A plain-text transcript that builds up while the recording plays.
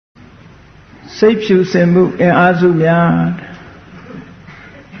စိတ်ဖြူစင်မှုအင်အားစုများ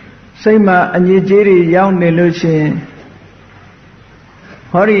စိတ်မှာအညစ်အကြေးတွေရောက်နေလို့ရှိရင်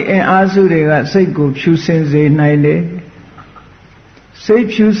ဟောဒီအင်အားစုတွေကစိတ်ကိုဖြူစင်စေနိုင်တယ်စိတ်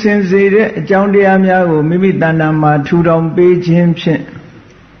ဖြူစင်စေတဲ့အကြောင်းတရားများကိုမိမိတဏ္ဍာမှာထူထောင်ပေးခြင်းဖြင့်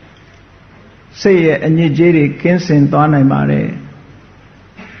စိတ်ရဲ့အညစ်အကြေးတွေကင်းစင်သွားနိုင်ပါတယ်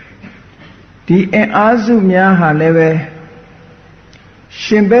ဒီအင်အားစုများဟာလည်းပဲ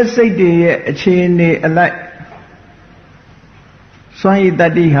ရှင်ဘက်စိတ်တွေရဲ့အခြေအနေအလိုက်စွမ်းရည်တ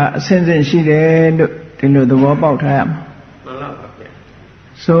တ္တိဟာအစဉ်စဉ်ရှိတယ်လို့ဒီလိုသဘောပေါက်ထားရမှာမှန်ပါပါဗျာ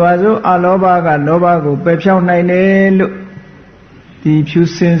ဆိုပါစို့အလောဘကလောဘကိုပယ်ဖြောင်းနိုင်တယ်လို့ဒီဖြူ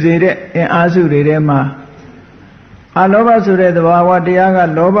စင်စေတဲ့အင်အားစုတွေထဲမှာအလောဘဆိုတဲ့သဘာဝတရားက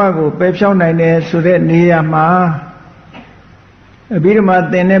လောဘကိုပယ်ဖြောင်းနိုင်တယ်ဆိုတဲ့နေရာမှာအဘိဓမ္မာ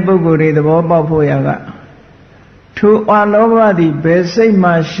သင်တဲ့ပုဂ္ဂိုလ်တွေသဘောပေါက်ဖို့ရကထိုအလောဘသည်ဘယ်စိတ်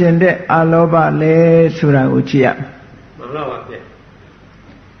မှရှင်တဲ့အလောဘလဲဆိုတာကိုကြည့်ရမှန်ပါပါဗျာ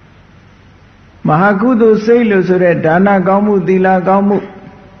မဟာကုသိုလ်စိတ်လို့ဆိုတဲ့ဒါနကောင်းမှုသီလကောင်းမှု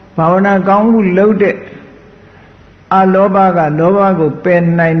ဘာဝနာကောင်းမှုလုပ်တဲ့အလောဘကလောဘကိုပယ်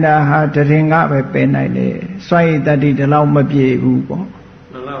နိုင်တာဟာတရင်ကပဲပယ်နိုင်တယ်စွန့်ရည်တတ္တိဒီလောက်မပြေဘူးပေါ့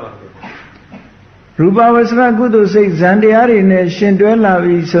မှန်ပါပါရူပဝဆရကုသိုလ်စိတ်ဇန်တရားတွေနဲ့ရှင်တွဲလာ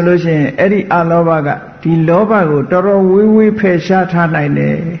ပြီဆိုလို့ရှိရင်အဲ့ဒီအလောဘကဒီလောဘကိုတော်တော်ဝေးဝေးဖယ်ရှားထားနိုင်တ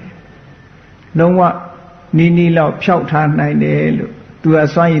ယ်လုံးဝနီးနီးလောက်ဖျောက်ထားနိုင်တယ်လို့သူက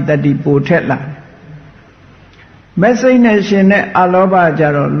စွန့်ရည်တတ္တိပိုထက်လာတယ်မက်စိတ်နဲ့ရှင်တဲ့အလောဘကြ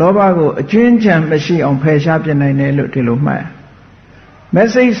တော့လောဘကိုအကျွင်းချံမရှိအောင်ဖယ်ရှားပြနိုင်တယ်လို့ဒီလိုမှတ်ရမက်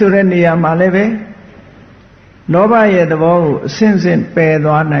စိတ်ဆိုတဲ့နေရာမှာလည်းပဲလောဘရဲ့သဘောကိုအစဉ်စဉ်ပယ်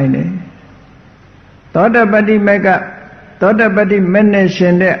သွားနိုင်တယ်သောတပတ္တိမက်ကသောတပတ္တိမက်နဲ့ရှ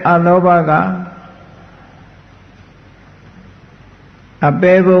င်တဲ့အလောဘကအ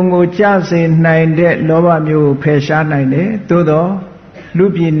ပေဘုံကိုကြစေနိုင်တဲ့လောဘမျိုးကိုဖယ်ရှားနိုင်တယ်သို့သောလူ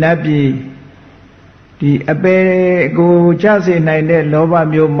ပြည်နတ်ပြည်ဒီအပေကိုကြစေနိုင်တဲ့လောဘ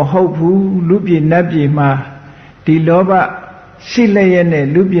မျိုးမဟုတ်ဘူးလူပြည်နတ်ပြည်မှာဒီလောဘရှိလျက်နဲ့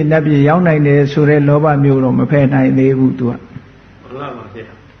လူပြည်နတ်ပြည်ရောက်နိုင်တယ်ဆိုတဲ့လောဘမျိုးတော့မဖယ်နိုင်သေးဘူးသူကမှန်ပါပါဗျာ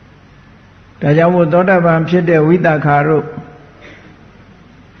ဒါကြောင့်မို့သောတာပန်ဖြစ်တဲ့ဝိသခာတို့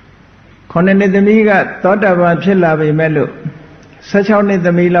9နှစ်သမီးကသောတာပန်ဖြစ်လာပြီမဲ့လို့16နှစ်သ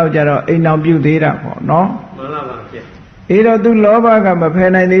မီးလောက်ကြတော့အိမ်အောင်ပြုသေးတာပေါ့နော်မှန်ပါပါဗျာအေးတော့သူလောဘကမဖယ်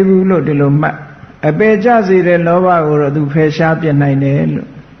နိုင်သေးဘူးလို့ဒီလိုမှတ်အပေကြစေတဲ့လောဘကိုတော့သူဖယ်ရှားပြနိုင်တယ်လို့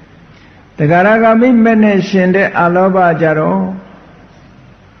တဂရဂမိမဲ့နဲ့ရှင်တဲ့အလောဘကြတော့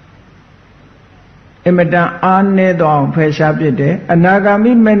အမတန်အားနည်းတော့ဖယ်ရှားပြတယ်အနာဂါ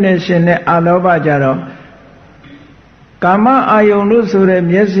မိမဲ့နဲ့ရှင်တဲ့အလောဘကြတော့ကာမအာယုန်လို့ဆိုတဲ့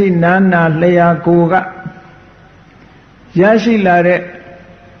မျက်စိနာနာလျှာကိုယ်ကရရှိလာတဲ့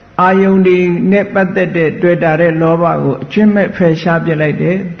အာယုန်ဒီနဲ့ပတ်သက်တဲ့တွေ့တာတဲ့လောဘကိုအကျွင့်မဲ့ဖယ်ရှားပြလိုက်တ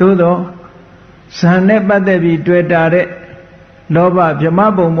ယ်သို့တော့ဇန်နဲ့ပတ်သက်ပြီးတွေ့တာတဲ့လောဘဗြဟ္မ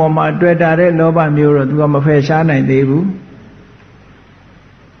ဘုံပေါ်မှာတွေ့တာတဲ့လောဘမျိုးတော့သူကမဖယ်ရှားနိုင်သေးဘူး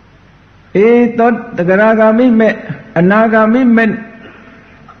အေးသောတဂရဂါမိမဲ့အနာဂါမိမဲ့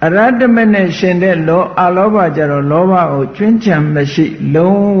အရဟတမနဲ့ရှင်တဲ့အလောဘကြတော့လောဘကိုကျွင်းချံမရှိ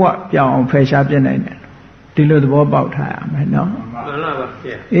လုံးဝပြောင်းအောင်ဖယ်ရှားပြနိုင်တယ်ဒီလိုသဘောပေါက်ထားရမယ်နော်မှန်ပါပါ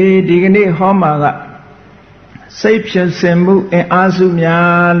ဗျာအေးဒီကနေ့ဟောမှာကစိတ်ဖြစ်စင်မှုအင်အားစု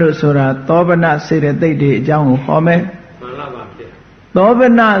များလို့ဆိုတာသောဗနစေတသိက်တွေအကြောင်းကိုဟောမယ်မှန်ပါပါဗျာသောဗ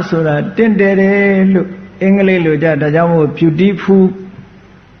နဆိုတာတင့်တယ်တယ်လို့အင်္ဂလိပ်လိုကြဒါကြောင့်မို့ beautiful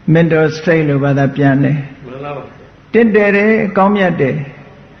mental state လို့ဘာသာပြန်တယ်မှန်ပါပါတင့်တယ်တယ်ကောင်းမြတ်တယ်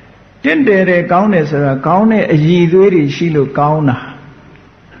တင့်တယ်တယ်ကောင်းတယ်ဆိုတာကောင်းတဲ့အရည်အသွေးတွေရှိလို့ကောင်းတာ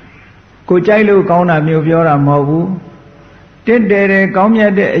ကိုကြိုက်လို့ကောင်းတာမျိုးပြောတာမဟုတ်ဘူးတင့်တယ်တယ်ကောင်းမြ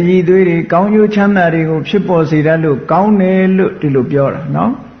တ်တဲ့အရည်အသွေးတွေကောင်းကျိုးချမ်းသာတွေကိုဖြစ်ပေါ်စေတတ်လို့ကောင်းတယ်လို့ဒီလိုပြောတာ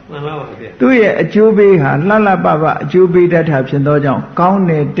နော်မှန်ပါပါဗျာသူ့ရဲ့အကျိုးပေးဟာလှလှပပအကျိုးပေးတတ်တာဖြစ်သောကြောင့်ကောင်း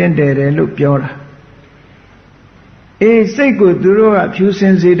တယ်တင့်တယ်တယ်လို့ပြောတာအေးစိတ်ကိုသူတို့ကဖြူစ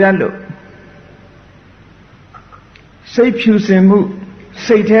င်စေတတ်လို့စိတ်ဖြူစင်မှု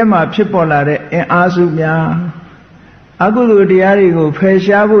စိတ်ထဲမှာဖြစ်ပေါ်လာတဲ့အင်အားစုများအကုသိုလ်တရားတွေကိုဖယ်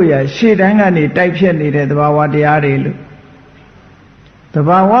ရှားဖို့ရရှေ့တန်းကနေတိုက်ဖြတ်နေတဲ့သဘာဝတရားတွေလို့သ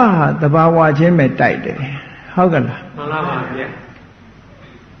ဘာဝဟာသဘာဝချင်းပဲတိုက်တယ်ဟုတ်ကလားမှန်ပါပါဗျာ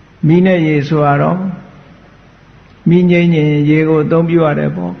မိနဲ့ရေဆိုတော့မိငိမ့်ရင်ရေကိုအသုံးပြုရတ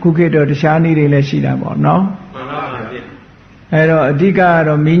ယ်ပေါ့ခုခေတ်တော့တခြားနည်းတွေလည်းရှိတာပေါ့နော်မှန်ပါပါဗျာအဲ့တော့အဓိကက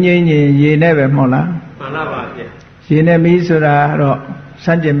တော့မိငိမ့်ရင်ရေနဲ့ပဲမဟုတ်လားမှန်ပါပါဗျာရေနဲ့မိဆိုတာတော့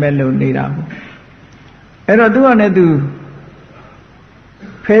စัจ jin မဲ့လို့နေတာပေါ့အဲ့တော့သူကလည်းသူ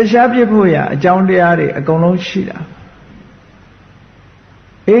ဖယ်ရှားပြဖို့ရအကြောင်းတရားတွေအကုန်လုံးရှိတာ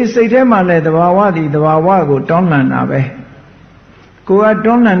စိတ်ထဲမှာလည်းသဘာဝသည်သဘာဝကိုတောင်းလန့်တာပဲကိုက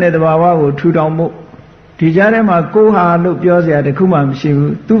တွန်းလှန်တဲ့သဘာဝကိုထူထောင်မှုဒီကြားထဲမှာကိုဟာလို့ပြောစရာတခုမှမရှိ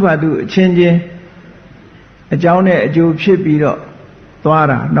ဘူးသူ့ဘာသူအချင်းချင်းအကြောင်းနဲ့အကျိုးဖြစ်ပြီးတော့သွား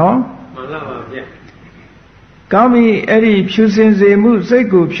တာနော်မှန်ပါဗျာကောင်းပြီအဲ့ဒီဖြူစင်စေမှုစိတ်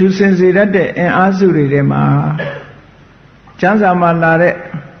ကိုဖြူစင်စေတတ်တဲ့အင်အားစုတွေထဲမှာကျမ်းစာမှာလာတဲ့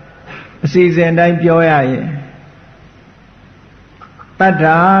အစီအစဉ်တိုင်းပြောရရင်တတ္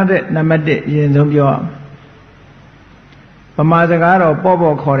ထာတဲ့နံပါတ်1အရင်ဆုံးပြောဗမာစကားတော့ပေါ့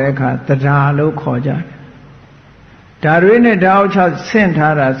ပေါ့ခေါ်တဲ့အခါတတ္ထာလို့ခေါ်ကြတယ်ဓာတွေနဲ့ဓာတ်အောက်6ဆင့်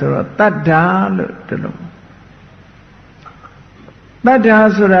ထားတာဆိုတော့တတ္ထာလို့တလို့တတ္ထာ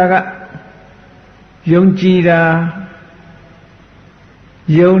ဆိုတာကယုံကြည်တာ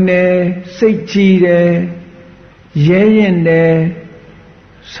ယုံတယ်စိတ်ကြည်တယ်ရဲရင်တယ်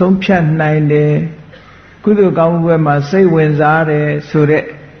ဆုံးဖြတ်နိုင်တယ်ကုသိုလ်ကောင်းမှုဘက်မှာစိတ်ဝင်စားတယ်ဆိုတဲ့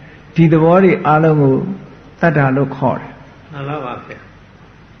ဒီသဘောတွေအလုံးကိုတတ္ထာလို့ခေါ်တယ်မှန်ပါပါဗျာ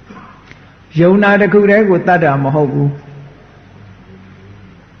ယုံနာတစ်ခုတည်းကိုတတ္ထာမဟုတ်ဘူး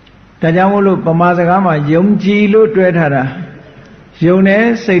ဒါကြောင့်မို့လို့ဗမာစကားမှာယုံကြည်လို့တွဲထားတာယုံတယ်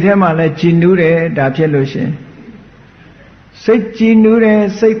စိတ်ထဲမှာလည်းကြည်နူးတယ်ဒါဖြစ်လို့ရှင်စိတ်ကြည်နူးတယ်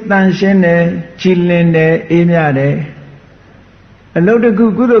စိတ်တန်ရှင်းတယ်ကြည်လင်တယ်အေးမြတယ်အလုပ်တစ်ခု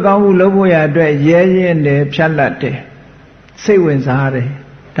ကုသိုလ်ကောင်းမှုလုပ်ဖို့ရအတွက်ရဲရင်တယ်ဖြတ်လတ်တယ်စိတ်ဝင်စားတယ်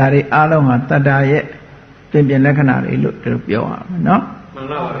ဒါတွေအားလုံးဟာတတ္တာရဲ့ပြင်လက္ခဏာတွေလို့တို့ပြောရမယ်နော်မှန်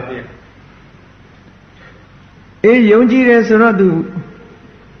ပါပါဗျာယုံကြည်တယ်ဆိုတော့သူ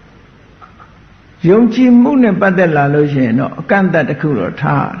ယုံကြည်မှုနဲ့ပတ်သက်လာလို့ရှိရင်တော့အကန့်အသတ်တစ်ခုတော့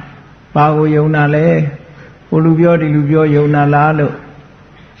ထားတယ်ဘာကိုယုံတာလဲဟိုလူပြောဒီလူပြောယုံတာလားလို့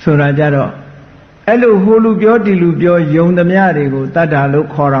ဆိုတာကြတော့အဲ့လိုဟိုလူပြောဒီလူပြောယုံသမျှတွေကိုတတ္တာလို့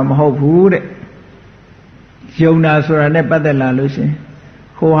ခေါ်တာမဟုတ်ဘူးတဲ့ယုံတာဆိုတာနဲ့ပတ်သက်လာလို့ရှိရင်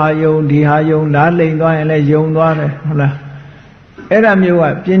ဟိုဟာယုံဒီဟာယုံလားလိန်သွားရင်လည်းယုံသွားတယ်ဟုတ်လားအဲ့ဒါမျိုးက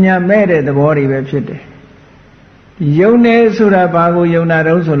ပညာမဲ့တဲ့သဘောတွေပဲဖြစ်တယ်ယုံတယ်ဆိုတာဘာကိုယုံတာ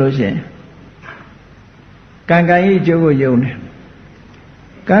တုံးဆိုလို့ရှိရင်ကံကံဤအကျိုးကိုယုံတယ်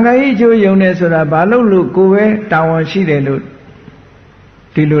ကံကံဤအကျိုးယုံတယ်ဆိုတာဘာလို့လို့ကိုယ်ပဲတာဝန်ရှိတယ်လို့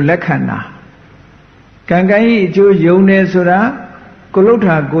ဒီလိုလက်ခံတာကံကံဤအကျိုးယုံတယ်ဆိုတာကိုလု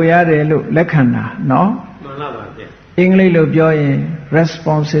ထာကိုရတယ်လို့လက်ခံတာနော်မှန်ပါပါဗျအင်္ဂလိပ်လိုပြောရင်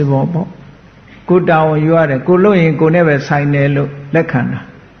responsible ပေါ့ကိုတာဝန်ယူရတယ်ကိုလုပ်ရင်ကိုနဲ့ပဲဆိုင်တယ်လို့လက်ခံတာ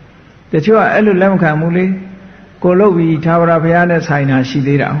တချို့ကအဲ့လိုလက်မခံဘူးလေကိုလုပ်ပြီးသာဝရဘုရားနဲ့ဆိုင်တာရှိ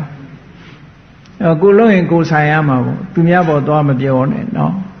သေးတာကိုလုပ်ရင်ကိုဆိုင်ရမှာပေါ့သူများပေါ်သွားမပြောနဲ့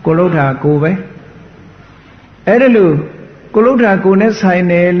နော်ကိုလုထာကိုပဲအဲ့ဒါလို့ကိုလုထာကိုနဲ့ဆိုင်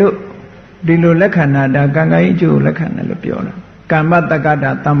တယ်လို့ဒီလိုလက်ခံတာဒါကံကံအကျိုးလက်ခံတယ်လို့ပြောတာကမ္မတက္ကတာ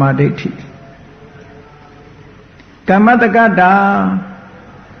တမ္မာဒိဋ္ဌိကမ္မတက္ကတာ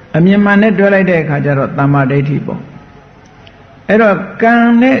အမြင်မှန်နဲ့တွဲလိုက်တဲ့အခါကျတော့တမ္မာဒိဋ္ဌိပေါ့အဲ့တော့ကံ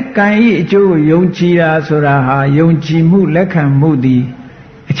နဲ့ကံဤအကျိုးကိုယုံကြည်တာဆိုတာဟာယုံကြည်မှုလက်ခံမှုသည်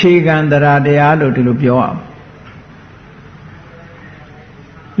အခြေခံတရားလို့ဒီလိုပြောအောင်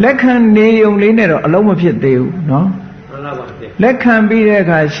လက်ခံနေုံလေးနဲ့တော့အလုံးမဖြစ်သေးဘူးနော်လက်ခံပြီးတဲ့အ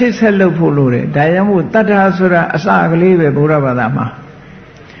ခါရှေ့ဆက်လုပ်ဖို့လိုတယ်ဒါကြောင့်မို့တတ္ထာဆိုတာအစကလေးပဲဗုဒ္ဓဘာသာမှာ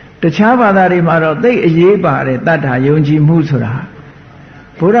တခြားဘာသာတွေမှာတော့သိအရေးပါတယ်တတ္ထာယုံကြည်မှုဆိုတာ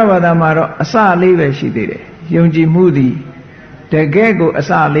ဗုဒ္ဓဘာသာမှာတော့အစလေးပဲရှိသေးတယ်ယုံကြည်မှုသည်တကယ်ကိုအ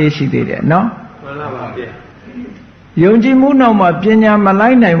စလေးရှိသေးတယ်နော်မှန်ပါပါဗျယုံကြည်မှုနောက်မှာပညာမလို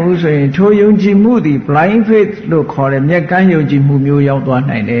က်နိုင်ဘူးဆိုရင်ထိုယုံကြည်မှုသည် blind faith လို့ခေါ်တဲ့မျက်ကန်းယုံကြည်မှုမျိုးရောက်သွား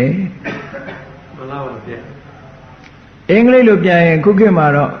နိုင်တယ်မှန်ပါပါဗျအင်္ဂလိပ်လိုပြန်ရင်ခုခေတ်မှာ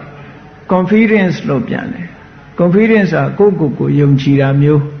တော့ confidence လို့ပြန်တယ် confidence ကကိုယုံကြည်တာ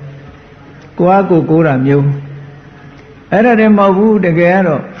မျိုးကိုယ့်အကိုတာမျိုးအဲ့ဒါတည်းမဟုတ်ဘူးတကယ်က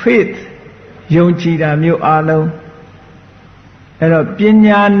တော့ faith ယုံကြည်တာမျိုးအားလုံးအဲ့တော့ပ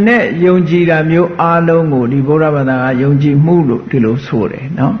ညာနဲ့ယုံကြည်တာမျိုးအားလုံးကိုဒီဗုဒ္ဓဘာသာကယုံကြည်မှုလို့ဒီလိုဆိုတယ်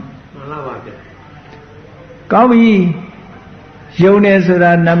နော်မှန်ပါပါဗျကောင်းပြီယုံတယ်ဆို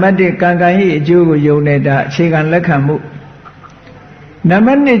တာနံပါတ်1ကံကံ၏အကျိုးကိုယုံနေတာအခြေခံလက်ခံမှုနံ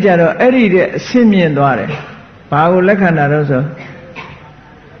ပါတ်2ကျတော့အဲ့ဒီတဲ့အဆင့်မြင့်သွားတယ်ဘာကိုလက်ခံတာတော့ဆို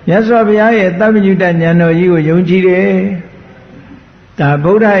မြတ်စွာဘုရားရဲ့သဗ္ဗညုတဉာဏ်တော်ကြီးကိုယုံကြည်တယ်ဒါ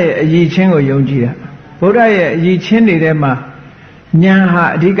ဗုဒ္ဓရဲ့အည်ချင်းကိုယုံကြည်တာဗုဒ္ဓရဲ့အည်ချင်းတွေထဲမှာဉာဏ်ဟာ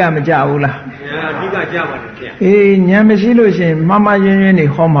အဓိကမကြဘူးလားဉာဏ်အဓိကကြပါတယ်ခင်ဗျဉာဏ်မရှိလို့ရှိရင်မှားမှားယွင်းယွင်းနေ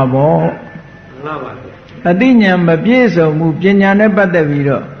ဟောမှာပေါ့မှန်ပါပါအသိဉာဏ်မပြည့်စုံဘူးပညာနဲ့ပတ်သက်ပြီး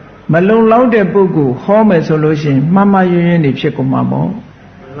တော့မလုံလောက်တဲ့ပုဂ္ဂိုလ်ဟောမယ်ဆိုလို့ရှိရင်မှားမှားယွင်းယွင်းနေဖြစ်ကုန်မှာပေါ့မှ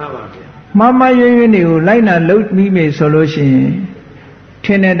န်ပါပါမှားမှားယွင်းယွင်းတွေကိုလိုက်နာလုပ်ပြီးမယ်ဆိုလို့ရှိရင်ထ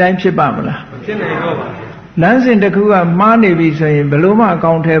င်တဲ့အတိုင်းဖြစ်ပါမလားမဖြစ်နိုင်တော့ပါဘူး လမ်းစဉ်တစ်ခုကမှားနေပြီဆိုရင်ဘယ်လိုမှအ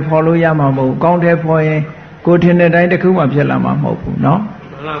ကောင့်ထဲဖော်လို့ရမှာမဟုတ်ဘူးအကောင့်ထဲဖော်ရင်ကိုထင်တဲ့တိုင်းတစ်ခုမှဖြစ်လာမှာမဟုတ်ဘူးเนาะ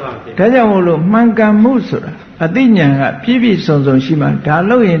မှန်ပါဗျာဒါကြောင့်မို့လို့မှန်ကန်မှုဆိုတာအသိဉာဏ်ကပြည့်ပြည့်စုံစုံရှိမှဒါ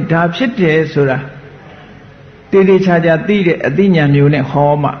လို့ရင်ဒါဖြစ်တယ်ဆိုတာတည်တည်ချာချာသိတဲ့အသိဉာဏ်မျိုးနဲ့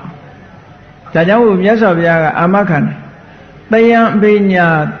ဟောမှဒါကြောင့်မို့မြတ်စွာဘုရားကအာမခံတယ်တယံအဘိညာ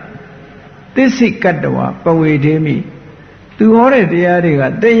သစ္စိကတ္တဝပဝေဒေမိသူဟောတဲ့တရားတွေက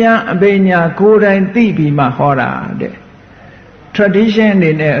တယံအဘိညာကိုယ်တိုင်သိပြီးမှဟောတာတဲ့ tradition အ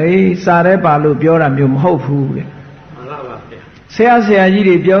နေနဲ့စာရဲပါလို့ပြောတာမျိုးမဟုတ်ဘူးတဲ့မှန်ပါပါဆရာကြီး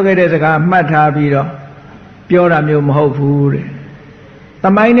တွေပြောခဲ့တဲ့စကားမှတ်ထားပြီးတော့ပြောတာမျိုးမဟုတ်ဘူးတဲ့သ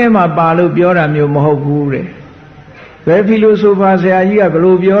မိုင်းထဲမှာပါလို့ပြောတာမျိုးမဟုတ်ဘူးတဲ့ဘယ်ဖီလိုဆိုဖာဆရာကြီးကဘ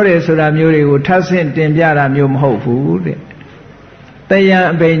လို့ပြောတယ်ဆိုတာမျိုးတွေကိုထပ်ဆင့်တင်ပြတာမျိုးမဟုတ်ဘူးတဲ့တယံ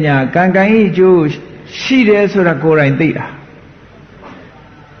အဘိညာကံကံဤကျိုးရှိတယ်ဆိုတာကိုယ်တိုင်သိတာ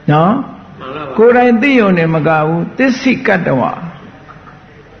နော်ကိုယ်တိုင်သိရုံနဲ့မကဘူးသစ္စိကတ္တဝ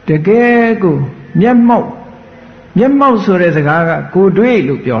တကယ်ကိုမျက်မှောက်ဆိုတဲ့စကားကကိုယ်တွေ့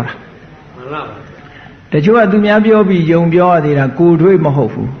လို့ပြောတာမှန်ပါပါတချို့ကသူများပြောပြီးယုံပြောရသေးတာကိုယ်တွေ့မဟု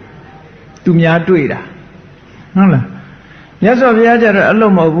တ်ဘူးသူများတွေ့တာဟုတ်လားမြတ်စွာဘုရားကျတော့အဲ့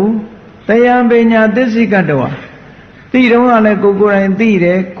လိုမဟုတ်ဘူးတယံပညာသစ္စိကတ္တဝသိတော့ကလည်းကိုယ်တိုင်သိတ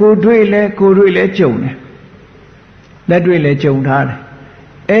ယ်ကိုယ်တွေ့လဲကြုံတယ်လက်တွေ့လဲကြုံထားတယ်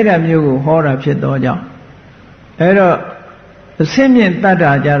အဲ့ဒါမျိုးကိုဟောတာဖြစ်တော့ကြောင့်အဲ့တော့အစင်းမြင့်တတ်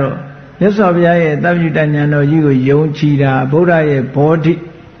တာကြတော့မြတ်စွာဘုရားရဲ့သဗ္ဗညုတဉာဏ်တော်ကြီးကိုယုံကြည်တာဗုဒ္ဓရဲ့ဘောဓိ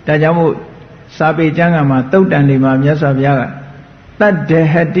ဒါကြောင့်မို့စာပေကျမ်းဂန်မှာတုတ်တန်တွေမှာမြတ်စွာဘုရားကတတ္တ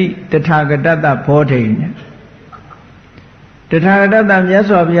ဟတိတထာဂတတဘောဓိနဲ့တထာဂတမြတ်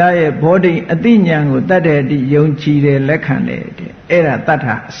စွာဘုရားရဲ့ဘောဓိအတိညာဏ်ကိုတတ္တဟတိယုံကြည်တယ်လက်ခံတယ်တဲ့အဲ့ဒါတတ္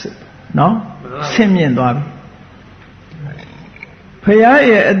ထာအစစ်နော်ဆင့်မြင့်သွားပြီဘုရား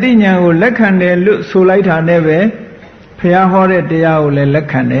ရဲ့အတိညာဏ်ကိုလက်ခံတယ်လို့ဆိုလိုက်တာနဲ့ပဲဘုရားဟောတဲ့တရားကိုလည်းလက်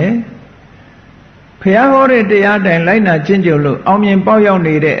ခံတယ်ဘုရားဟောတဲ့တရားတိုင်းလိုက်နာကျင့်ကြံလို့အောင်မြင်ပေါက်ရောက်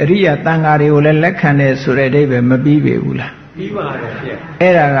နေတဲ့အရိယာတန်ဃာတွေကိုလည်းလက်ခံတယ်ဆိုတဲ့အဓိပ္ပာယ်မပြီးပေဘူးလားပြီးပါတယ်ဗျ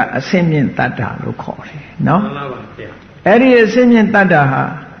အဲ့ဒါကအစင်းမြင့်တတ္တာလို့ခေါ်တယ်နော်မှန်ပါပါဗျအဲ့ဒီအစင်းမြင့်တတ္တာဟာ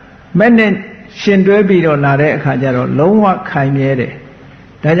မဲ့နဲ့ရှင်တွဲပြီးတော့လာတဲ့အခါကျတော့လုံးဝခိုင်မြဲတယ်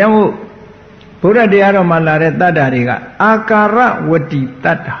ဒါကြောင့်မို့ဘုရားတရားတော်မှာလာတဲ့တတ္တာတွေကအာကာရဝတိတ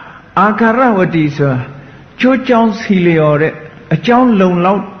တ္တာအာကာရဝတိဆိုတာကျိုးကြောင်းစီလျော်တဲ့အကြောင်းလုံ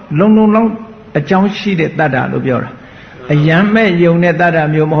လောက်အကြောင်းရှိတဲ့တတ္တာလို့ပြောတာအယံမဲ့ယုံတဲ့တတ္တာ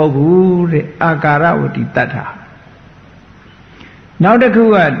မျိုးမဟုတ်ဘူးတဲ့အာကာရဝတိတတ္တာနောက်တစ်ခု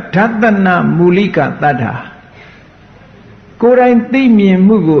ကဓတ္တနာမူလိကတတ္တာကိုယ်တိုင်သိမြင်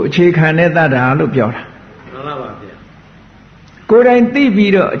မှုကိုအခြေခံတဲ့တတ္တာလို့ပြောတာမှန်ပါပါဗျာကိုယ်တိုင်သိ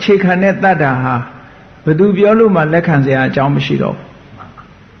ပြီးတော့အခြေခံတဲ့တတ္တာဟာဘယ်သူပြောလို့မှလက်ခံစရာအကြောင်းမရှိတော့ဘူး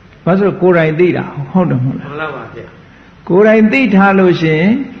ဘာလို့ကိုယ်တိုင်သိတာဟုတ်တယ်မဟုတ်လားမှန်ပါပါဗျာကိုယ်တိုင်သိထားလို့ရှိရ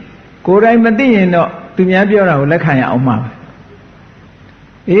င်ကိုယ်တိုင်မသိရင်တော့သူများပြောတာကိုလက်ခံရအောင်မှာ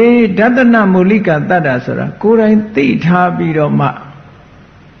ပဲဓတ္တနာမူလိကတတ္တာဆိုတာကိုယ်တိုင်သိထားပြီးတော့မှ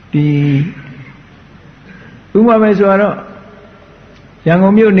ဒီဥပမာပဲဆိုတော့ရန်ကု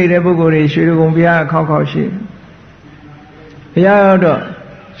န်မြို့နေတဲ့ပုဂ္ဂိုလ်တွေရွှေဒဂုံဘုရားခောက်ရှိဘုရားတော့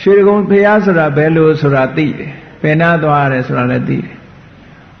ရွှေဒဂုံဘုရားဆိုတာဘယ်လိုဆိုတာသိတယ်ဘယ်နာသွားရတယ်ဆိုတာလည်းသိတယ်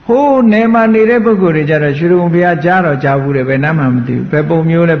ဟိုးနေမှာနေတဲ့ပုဂ္ဂိုလ်တွေကြတော့ရွှေဒဂုံဘုရားကြားတော့ကြားဘူးတယ်ဘယ်နာမှမသိဘူးဘယ်ပုံ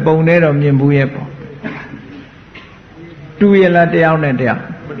မျိုးလဲပုံနဲ့တော့မြင်ဘူးရဲ့ပေါ့တူရလားတယောက်နဲ့တယောက်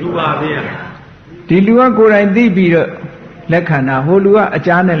မတူပါဗျာဒီလူကကိုယ်တိုင်သိပြီးတော့လက်ခံတာဟိုလူကအ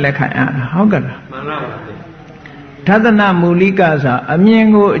ကြားနဲ့လက်ခံရတာဟုတ်ကဲ့လားမှန်ပါပါဓတ္တနာမူလိကဆိုအမြင်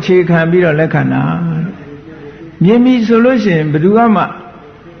ကိုအခြေခံပြီးတော့လက်ခံတာမြင်ပြီဆိုလို့ရှိရင်ဘယ်သူမှ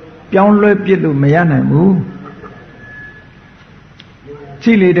ပြောင်းလဲပြစ်လို့မရနိုင်ဘူးကြ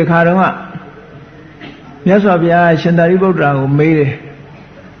ည့်လေတခါတော့မြတ်စွာဘုရားရှင်သာရိပုတ္တရာကိုမေးတယ်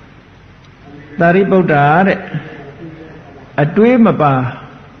သာရိပုတ္တရာတဲ့အတွေးမပါ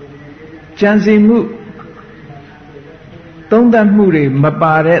ကြံစီမှုသုံးသပ်မှုတွေမ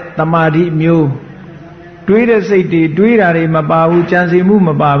ပါတဲ့တမာတိမျိုးတွေးတဲ့စိတ်တွေတွေးတာတွေမပါဘူးကြံစီမှုမ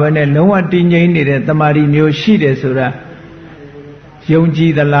ပါဘဲနဲ့လုံးဝတည်ငြိမ်နေတဲ့တမာတိမျိုးရှိတယ်ဆိုတာယုံကြ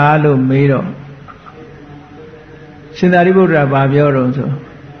ည်သလားလို့မေးတော့ရှင်သာရိပုတ္တရာဘာပြောတော့ဆို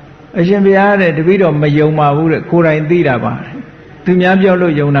အရှင်ဘုရားတဲ့တပည့်တော်မယုံပါဘူးတဲ့ကိုယ်တိုင်သိတာပါတဲ့သူများပြော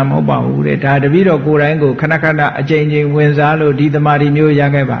လို့ယုံတာမဟုတ်ပါဘူးတဲ့ဒါတပည့်တော်ကိုယ်တိုင်ကိုခဏခဏအချိန်ချင်းဝင်စားလို့ဒီတမာတိမျိုးရ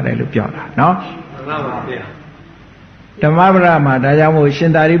ခဲ့ပါတယ်လို့ပြောတာနော်မှန်ပါဗျာဓမ္မပဒမှာဒါကြောင့်မို့ရှ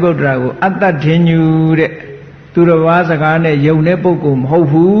င်သာရိပုတ္တရာကိုအတ္တထင်ညူတဲ့သူတော်ဘာစကားနဲ့ယုံတဲ့ပုဂ္ဂိုလ်မဟုတ်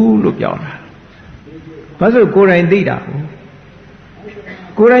ဘူးလို့ပြောတာဘာလို့ကိုယ်တိုင်သိတာ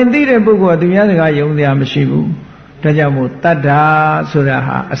ကိုယ်တိုင်သိတဲ့ပုဂ္ဂိုလ်ကသူများစကားယုံစရာမရှိဘူးဒါကြောင့်မို့တတ္တာဆိုတာ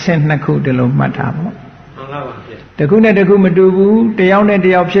ဟာအဆင့်နှစ်ခုတလုံးမှတ်ထားပါမှန်ပါ တခုနဲ့တခုမတူဘူးတယောက်နဲ့တ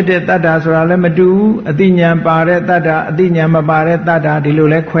ယောက်ဖြစ်တဲ့တတ္တာဆိုတာလည်းမတူဘူးအတိညာဏ်ပါတဲ့တတ္တာအတိညာဏ်မပါတဲ့တတ္တာဒီလို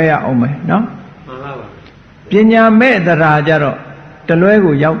လဲခွဲရအောင်မယ်နော်ပညာမဲ့တရားကြတော့တလွဲ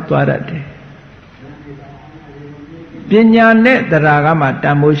ကိုရောက်သွားတတ်တယ်ပညာနဲ့တရားကမှတ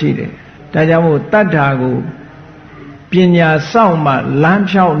န်ဖိုးရှိတယ်ဒါကြောင့်မို့တတ္တာကိုပညာစောင့်မှလမ်း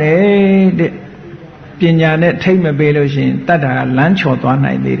ဖြောက်နေတဲ့ပညာနဲ့ထိမ့်မပေးလို့ရှိရင်တတ္တာကလမ်းချော်သွား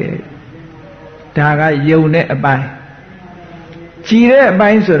နိုင်သေးတယ်ဒါကယုံတဲ့အပိုင်းကြည်တဲ့အပို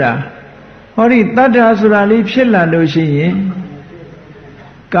င်းဆိုတာဟောဒီတတ္တာဆိုတာလေးဖြစ်လာလို့ရှိရင်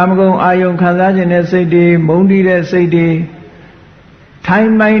ကာမဂုဏ်အာယုံခံစားခြင်းတဲ့စိတ်တွေမုန်းတီးတဲ့စိတ်တွေထို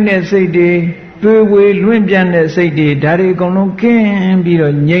င်းမိုင်းတဲ့စိတ်တွေတွေးဝေလွင့်ပြန်တဲ့စိတ်တွေဒါတွေအကုန်လုံးကင်းပြီး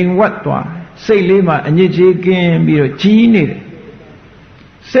တော့ငြိမ်ဝတ်သွားစိတ်လေးမှာအညစ်အကြေးကင်းပြီးတော့ကြီးနေတယ်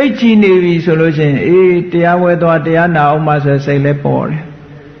စိတ်ကြီးနေပြီဆိုလို့ရှိရင်အေးတရားဝဲသွားတရားနာအောင်မှဆိုစိတ်လည်းပေါ်တယ်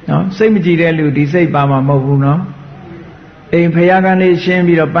နော်စိတ်မကြည်တဲ့လူဒီစိတ်ပါမှာမဟုတ်ဘူးနော်အိမ်ဖရာကန်လေးရှင်း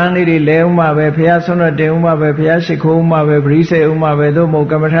ပြီးတော့ပန်းလေးတွေလဲဦးမှာပဲဖရာဆွမ်းတော့တင်ဦးမှာပဲဖရာရှိခိုးဦးမှာပဲပရိစေဦးမှာပဲသို့မဟုတ်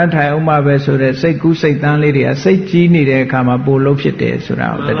ကမ္မထထိုင်ဦးမှာပဲဆိုတဲ့စိတ်ကူးစိတ်တန်းလေးတွေကစိတ်ကြီးနေတဲ့အခါမှာပိုလို့ဖြစ်တယ်ဆိုတာ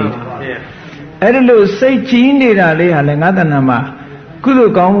ကိုတတိအဲ့ဒီလိုစိတ်ကြီးနေတာလေးဟာလည်းငါးတဏ္ဍာမှာကုသို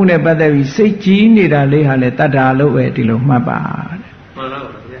လ်ကောင်းမှုနဲ့ပတ်သက်ပြီးစိတ်ကြီးနေတာလေးဟာလည်းတတ္တာလို့ပဲဒီလိုမှတ်ပါတဲ့မှန်ပါ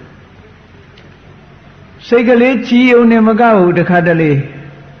ပါဗျာစိတ်ကလေးကြီးုံနဲ့မကဘူးတခါတလေ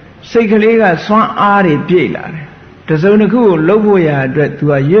စိတ်ကလေးကစွမ်းအားတွေပြည့်လာတယ်တစုံတစ်ခုကိုလှုပ်ဖို့ရာအတွက် तू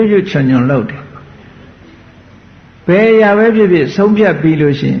ကရွရွချွန်ချွန်လှုပ်တယ်ဘယ်ရာပဲဖြစ်ဖြစ်ဆုံးဖြတ်ပြီး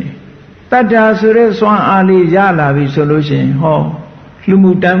လို့ရှိရင်တတ္တာဆိုတဲ့စွမ်းအားလေးရလာပြီဆိုလို့ရှိရင်ဟောလူ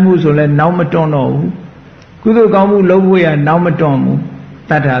မှုတမ်းမှုဆိုလဲနောက်မတွန်းတော့ဘူးကုသိုလ်ကောင်းမှုလုပ်ဖို့ရနောက်မတွန်းဘူး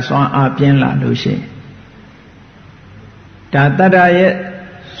တတ္တာစွမ်းအားပြင်းလာလို့ရှိရင်ဒါတတ္တာရဲ့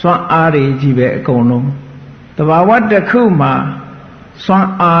စွမ်းအားတွေကြီးပဲအကုန်လုံးတဘာဝတစ်ခုမှာစွမ်း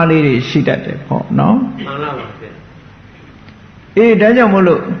အားလေးတွေရှိတတ်တယ်ပေါ့နော်မှန်ပါပါဗျအေးဒါကြောင့်မို့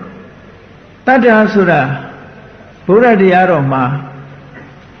လို့တတ္တာဆိုတာဘုရားတရားတော်မှာ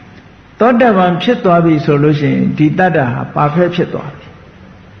သောတပန်ဖြစ်သွားပြီဆိုလို့ရှိရင်ဒီတတ္တာဟာပါဖက်ဖြစ်သွားပြီ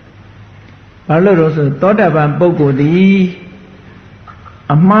ဘာလို့လို့ဆိုသောတပန်ပုဂ္ဂိုလ်သည်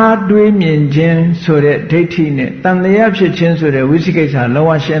အမှားတွေးမြင်ခြင်းဆိုတဲ့ဒိဋ္ဌိနဲ့တန်တရားဖြစ်ခြင်းဆိုတဲ့ဝိသိကိစ္စလုံး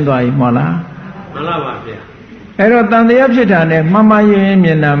ဝရှင်းသွားပြီမဟုတ်လားမှန်ပါပါဗျအဲ့တော့တန်တရားဖြစ်တာနဲ့မှန်မှန်ရင်းမြ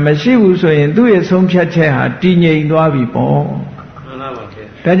င်တာမရှိဘူးဆိုရင်သူ့ရဲ့ဆုံးဖြတ်ချက်ဟာတည်ငြိမ်သွားပြီပေါ့မှန်ပါပါဗျ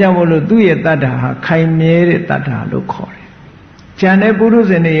ဒါကြောင့်မို့လို့သူ့ရဲ့တတ္တာဟာခိုင်မြဲတဲ့တတ္တာလို့ခေါ်တယ်ကျန်တဲ့ပုရု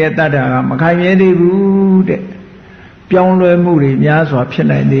ဇဉ်တွေရဲ့တတ္တာကမခိုင်မြဲသေးဘူးတဲ့ပြောင်းလဲမှုတွေများစွာဖြစ်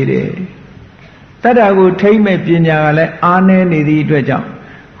နိုင်သေးတယ်တတ္တာကိုထိမ့်မဲ့ပညာကလည်းအားနည်းနေသည့်အတွက်ကြောင့်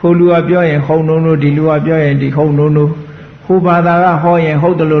ဟိုလူကပြောရင်ဟုတ်နိုးနိုးဒီလူကပြောရင်ဒီဟုတ်နိုးနိုးဟိုဘာသာကဟောရင်ဟု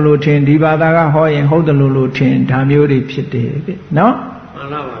တ်တယ်လို့ထင်ဒီဘာသာကဟောရင်ဟုတ်တယ်လို့ထင်ဒါမျိုးတွေဖြစ်တယ်တဲ့နော်မှန်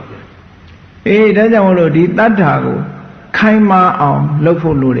ပါပါဗျာအေးဒါကြောင့်မလို့ဒီတတ္တာကိုခိုင်မာအောင်လုပ်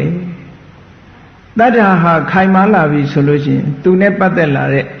ဖို့လိုတယ်တတ္တာဟာခိုင်မာလာပြီဆိုလို့ရှိရင်သူနဲ့ပတ်သက်လာ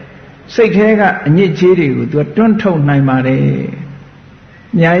တဲ့စိတ်ထဲကအညစ်အကြေးတွေကိုသူကတွန်းထုတ်နိုင်ပါတယ်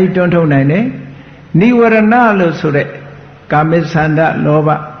အများကြီးတွန်းထုတ်နိုင်တယ်နိဝရဏလို့ဆိုတဲ့ကာမိသန္တလောဘ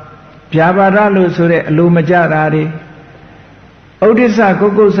ဗျာပါဒလို့ဆိုတဲ့အလိုမကျတာတွေဥဒိစ္စကု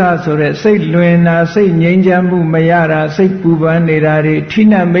က္ကုဆဆိုတဲ့စိတ်လွင်တာစိတ်ငြိမ်းချမ်းမှုမရတာစိတ်ပူပန်နေတာတွေဌိ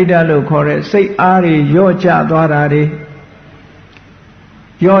နမိတ်တလို့ခေါ်တဲ့စိတ်အားတွေရော့ကျသွားတာတွေ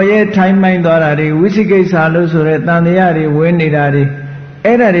ရော့ရဲထိုင်းမိုင်းသွားတာတွေဝိသိကိစ္စလို့ဆိုတဲ့တန်တရားတွေဝင်နေတာတွေ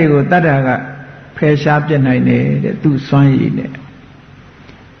အဲ့ဒါတွေကိုတတ္တာကဖယ်ရှားပြစ်နိုင်တယ်တဲ့သူစွမ်းရည်နဲ့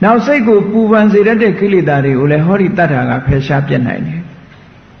နောက်စိတ်ကိုပူပန်စေတတ်တဲ့ကိလေသာတွေကိုလည်းဟောဒီတတ္ထာကဖယ်ရှားပြစ်နိုင်တယ်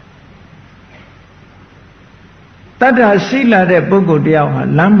တတ္ထာရှိလာတဲ့ပုဂ္ဂိုလ်တယောက်ဟာ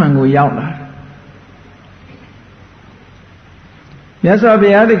လမ်းမှန်ကိုရောက်လာတယ်မြတ်စွာဘု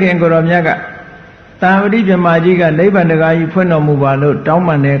ရားသခင်ကိုရောမြတ်ကတာဝတိပြမကြီးကနိဗ္ဗာန်တရားကြီးဖွင့်တော်မူပါလို့တောင်းပ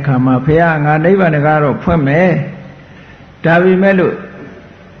န်တဲ့အခါမှာဘုရားငါနိဗ္ဗာန်တရားတော့ဖွင့်မယ်ဒါပေမဲ့လို့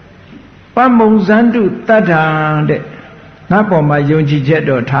ပမုံဇန္တုတတ္ထာတဲ့ငါပေါ်မှာယုံကြည်ချက်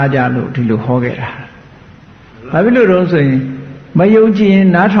တော့ထားကြလို့ဒီလိုဟောခဲ့တာဘာဖြစ်လို့တော့ဆိုရင်မယုံကြည်ရင်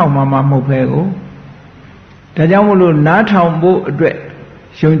နားထောင်မှာမဟုတ်ပဲကိုဒါကြောင့်မို့လို့နားထောင်ဖို့အတွက်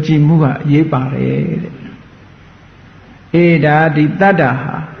ယုံကြည်မှုကအရေးပါတယ်တဲ့အေးဒါဒီတတ္တာ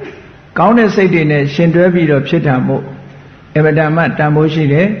ဟာကောင်းတဲ့စိတ်တွေနဲ့ရှင်တွဲပြီးတော့ဖြစ်တာမို့အမတ္တမတန်ဖိုးရှိ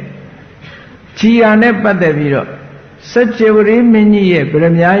တယ်ကြည်ရာနဲ့ပတ်သက်ပြီးတော့စัจ java ရိမင်းကြီးရဲ့ဗရ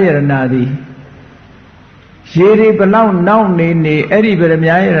မ ्या ယရဏသည်ရေတွေဘလောက်နောက်နေအဲ့ဒီဗရ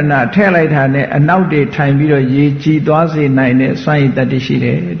မ ्या ယရဏထည့်လိုက်တာနဲ့အနောက်တွေထိုင်ပြီးတော့ရေကြည်သွားစေနိုင်တဲ့စွမ်းရည်တတ္တိရှိတ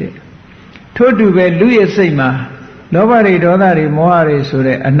ယ်တဲ့ထို့တူပဲလူရဲ့စိတ်မှာလောဘတွေဒေါသတွေမောဟတွေဆို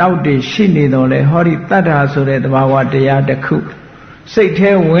တဲ့အနောက်တွေရှိနေတော့လေဟောဒီတတ္ထာဆိုတဲ့သဘာဝတရားတစ်ခု စိတ်แท้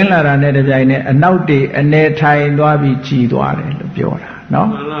ဝင်လာတာနဲ့တပြိုင်နက်အနောက်တွေအနေထိုင်သွားပြီးကြည်သွားတယ်လို့ပြောတာနော်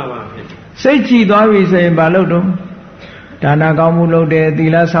မှန်ပါပါစိတ်ကြည်သွားပြီဆိုရင်ဘာလို့တော့ဒါနကောင်းမှုလုပ်တယ်သီ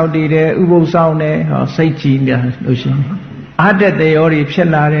လဆောက်တည်တယ်ဥပုသ်ဆောင်တယ်ဟောစိတ်ကြည်နေလို့ရှိရင်အားတက်တဲ့ရောတွေဖြစ်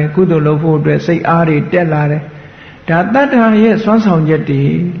လာတယ်ကုသိုလ်လုပ်ဖို့အတွက်စိတ်အားတွေတက်လာတယ်ဒါတတ္ထာရဲ့စွမ်းဆောင်ချက်တွေ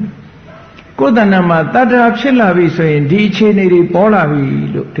ကိုယ်တဏ္ဍမှာတတ္ထာဖြစ်လာပြီဆိုရင်ဒီအခြေအနေတွေပေါ်လာပြီ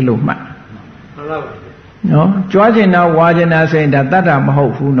လို့ဒီလိုမှတ်မှန်ပါပါနော်ကြွားကျင်တာဝါကျင်တာဆိုရင်ဒါတတ္ထာမဟု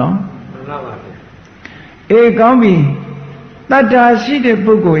တ်ဘူးနော်မှန်ပါပါအေးကောင်းပြီတတ္ထာရှိတဲ့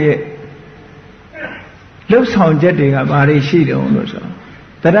ပုဂ္ဂိုလ်ရဲ့လှုပ်ဆောင်ချက်တွေကဘာတွေရှိတယ်လို့ဆို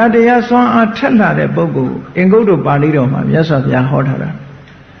တရားတရားစွမ်းအားထက်လာတဲ့ပုဂ္ဂိုလ်အင်္ဂုတ္တပါဠိတော်မှာမြတ်စွာဘုရားဟောထားတာ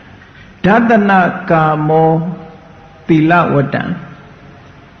ဓတ္တနာကာမောသီလဝတ္တံ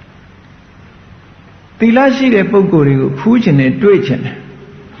သီလရှိတဲ့ပုဂ္ဂိုလ်တွေကိုဖူးခြင်းနဲ့တွေ့ခြင်းနဲ့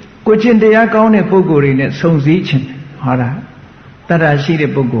ကိုချင်းတရားကောင်းတဲ့ပုဂ္ဂိုလ်တွေနဲ့ဆုံစည်းခြင်းဟောတာတတ္တရှိ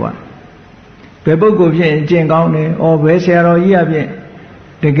တဲ့ပုဂ္ဂိုလ်ကဘယ်ပုဂ္ဂိုလ်ဖြင့်အကျင့်ကောင်းတယ်ဩဘယ်ဆရာတော်ကြီးအပြင်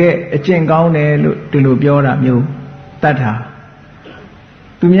တကယ်အကျင့်ကောင်းတယ်လို့ဒီလိုပြောတာမျိုးတတ္ထာ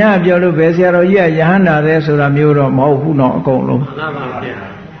သူများပြောလို့ဘယ်ဆရာတော်ကြီးကယဟန္တာလဲဆိုတာမျိုးတော့မဟုတ်ဘူးတော့အကုန်လုံးမှန်ပါပါဗျာ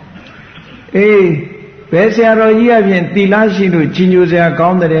အေးဘယ်ဆရာတော်ကြီးအပြင်သီလရှိလို့ကြီးညိုစရာကော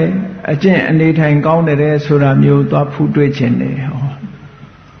င်းတယ်အကျင့်အနေထိုင်ကောင်းတယ်ဆိုတာမျိုးသွားဖူးတွေ့ခြင်းတယ်ဟော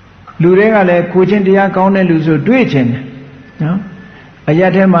လူတွေကလည်းကိုချင်းတရားကောင်းတဲ့လူဆိုတွေ့ခြင်းတယ်နော်အရ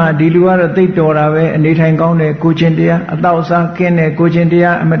က်ထဲမှာဒီလူကတော့သိတော်တာပဲအနေထိုင်ကောင်းတယ်ကိုချင်းတရားအတော့အစားကင်းတယ်ကိုချင်းတ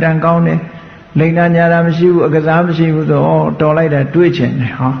ရားအမတန်ကောင်းတယ်လိန်နာညာတာမရှိဘူးအကစားမရှိဘူးဆိုတော်လိုက်တာတွေးချင်တ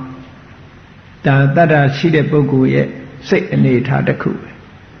ယ်ဟောဒါတတ္တရှိတဲ့ပုဂ္ဂိုလ်ရဲ့စိတ်အနေထားတစ်ခုပဲ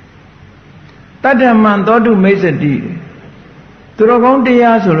တတ္တမံသောတုမိစ္ဆတိသူတော်ကောင်းတ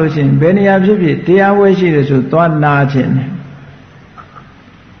ရားဆိုလို့ရှိရင်ဘယ်နေရာဖြစ်ဖြစ်တရားဝဲရှိတယ်ဆိုသွားနာခြင်းတယ်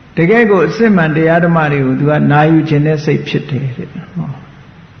တကယ်ကိုအစစ်မှန်တရားဓမ္မတွေကိုသူကနာယူခြင်းနဲ့စိတ်ဖြစ်တယ်တဲ့ဟော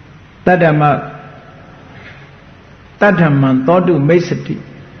တတ္တမံသောတုမိစ္ဆတိ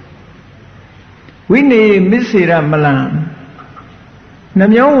ဝိနေမစ္စေရမလံနှ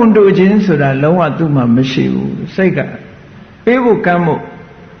မျောဝန်တို့ခြင်းဆိုတာလုံးဝသူ့မှာမရှိဘူးစိတ်ကပေးဖို့ကမ်းဖို့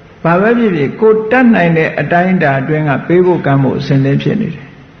ဘာပဲဖြစ်ဖြစ်ကိုတတ်နိုင်တဲ့အတိုင်းအတာအတွင်းကပေးဖို့ကမ်းဖို့အစဉ်လေးဖြစ်နေတယ်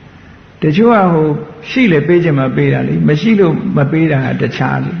တချို့ကဟိုရှိလေပေးခြင်းမပေးတာလေမရှိလို့မပေးတာတ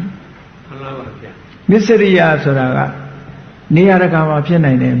ခြားလေမှန်ပါပါဗျာမစ္စရိယဆိုတာကနေရာတကာမှာဖြစ်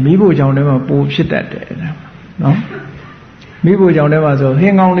နိုင်တယ်မိဖို့ကြောင့်တည်းမှာပိုဖြစ်တတ်တယ်နော်မိဖို့ကြောင့်တည်းမှာဆိုဟ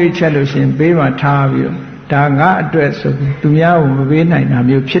င်းကောင်းလေးချက်လို့ရှင်ပေးမှထားပြီးတော့ဒါငါအတွက်ဆိုသူများကိုမပေးနိုင်တာ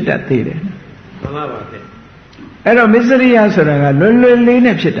မျိုးဖြစ်တတ်သေးတယ်မှန်ပါပါဗျာအဲ့တော့မစ္စရိယဆိုတာကလွယ်လွယ်လေး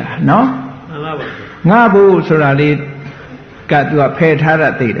နဲ့ဖြစ်တာနော်မှန်ပါပါငါဖို့ဆိုတာလေးကသူကဖယ်ထားတ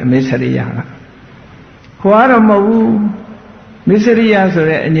တ်သေးတယ်မစ္စရိယကဟောတော့မဟုတ်ဘူးမစ္စရိယဆို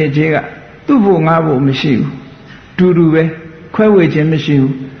တဲ့အညစ်အကြေးကသူ့ဖို့ငါဖို့မရှိဘူးတူတူပဲခွဲဝေခြင်းမရှိ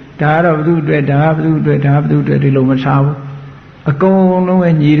ဘူးဒါကတော့ဘုသူ့အတွက်ဒါကဘုသူ့အတွက်ဒါကဘုသူ့အတွက်ဒီလိုမထားဘူးအကုန်လုံးပဲ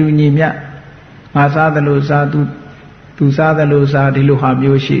ညီတူညီမျှငါစားတယ်လို့စားသူစားတယ်လို့စားဒီလိုဟာ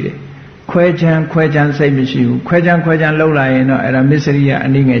မျိုးရှိတယ်ခွဲချမ်းစိတ်မရှိဘူးခွဲချမ်းလှုပ်လာရင်တော့အဲ့ဒါမစ္စရိယအ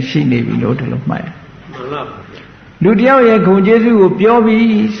နည်းငယ်ရှိနေပြီလို့ဒီလိုမှတ်ရမှန်ပါလူတယောက်ရဲ့ဂုဏ်ကျေးဇူးကိုပြောပြီး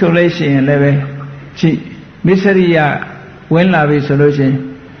ဆိုလို့ရှိရင်လည်းပဲကြည့်မစ္စရိယဝင်လာပြီဆိုလို့ရှိရင်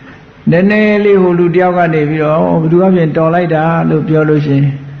နည်းနည်းလေးဟိုလူတယောက်ကနေပြီးတော့ဘယ်သူအပြင်တော်လိုက်တာလို့ပြောလို့ရှိရင်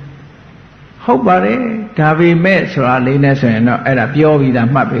ဟုတ်ပါတယ်ဒါပေမဲ့ဆိုတာလေးနဲ့ဆိုရင်တော့အဲ့ဒါပြောပြီးသား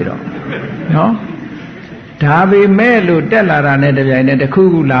မှတ်ပြီးတော့နော်ဒါပေမဲ့လို့တက်လာတာနဲ့တပြိုင်နက်တစ်ခု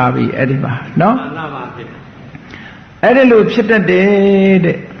ခုလာပြီအဲ့ဒီပါနော်မှန်ပါပါအဲ့ဒီလိုဖြစ်တတ်တယ်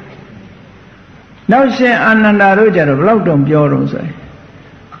တဲ့နောက်ရှင်အာနန္ဒာတို့ကြတော့ဘယ်လောက်တုံပြောတော့ဆိုရင်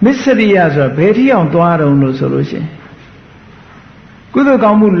မစ္စရိယဆိုဘယ်ထိအောင်သွားတော့လို့ဆိုလို့ရှင်ကုသိုလ်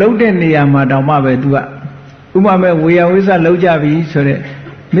ကောင်းမှုလုပ်တဲ့နေရာမှာတောင်မှပဲသူကဥပမာဝေယဝိသလုပ်ကြပြီဆိုတဲ့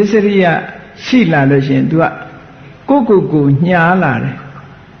မစ္စရိယရှိလာလို့ရှင်သူကကိုညားလာတယ်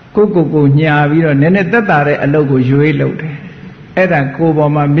ကိုညားပြီးတော့နည်းနည်းသက်သာတဲ့အလုပ်ကိုရွေးလုပ်တယ်အဲ့ဒါကိုယ်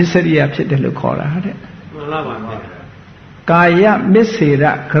ပေါ်မှာမစ္စရိယဖြစ်တယ်လို့ခေါ်တာတဲ့မှန်ပါပါဗျာကာယမစ္စေရ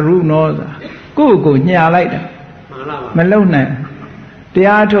ခရုနောသာကိုညားလိုက်တာမှန်ပါပါမလုံနိုင်တ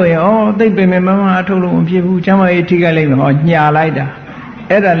ရားထုတ်ရင်သိပ်ပင်မအထုတ်လို့မဖြစ်ဘူးကျမ်းမာရေးထိခိုက်လိုက်မယ်ညားလိုက်တာ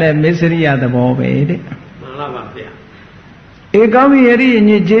အဲ့ဒါလည်းမစ္စရိယသဘောပဲတဲ့မှန်ပါပါဗျာဧကောမိယရိည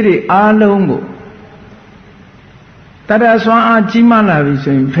စ်ကြေးတွေအားလုံးကိုတတ္တဆွမ်းအားကြီးမားလာပြီ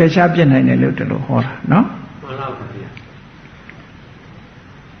ဆိုရင်ဖယ်ရှားပြစ်နိုင်တယ်လို့တလို့ဟောတာနော်မှန်ပါပါဗျာ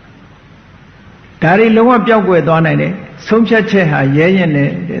ဒါတွေလုံးဝပျောက်ကွယ်သွားနိုင်တယ်ဆုံးဖြတ်ချက်ဟာရဲရင်တဲ့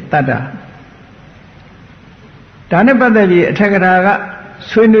တတ္တဒါနဲ့ပတ်သက်ပြီးအထက်ကရာက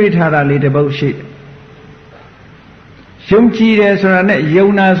ဆွေးနွေးထားတာလေးတစ်ပုဒ်ရှိတယ်ယုံကြည်တယ်ဆိုတာနဲ့ယုံ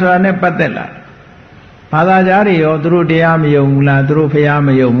နာဆိုတာနဲ့ပတ်သက်လာ ဘာသာကြားတွေရောသူတို့တရားမယုံဘူးလားသူတို့ဖျားမ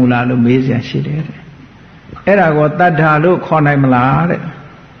ယုံဘူးလားလို့မေးစရာရှိတယ်တဲ့အဲ့ဒါကိုတတ္ထာလို့ခေါ်နိုင်မလားတဲ့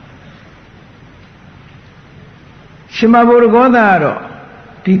ရှင်မဘုရားကောသာကတော့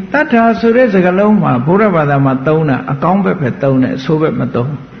ဒီတတ္ထာဆိုတဲ့စကားလုံးမှာဘုရားဘာသာမှာသုံးတာအကောင်းဘက်ပဲသုံးတယ်အဆိုးဘက်မ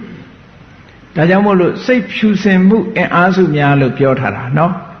သုံးဒါကြောင့်မို့လို့စိတ်ဖြူစင်မှုအင်အားစုများလို့ပြောထားတာ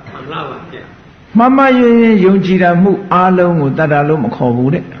နော်မှန်ပါဗျာမမယဉ်ယုံကြည်တာမှုအားလုံးကိုတတ္ထာလို့မခေါ်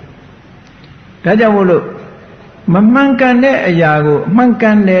ဘူးတဲ့ဒါကြောင့်မို့လို့မမှန်ကန်တဲ့အရာကိုအမှန်က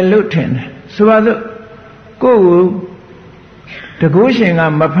န်တယ်လို့ထင်တယ်ဆိုပါစို့ကိုယ့်ကိုတကုရှင်က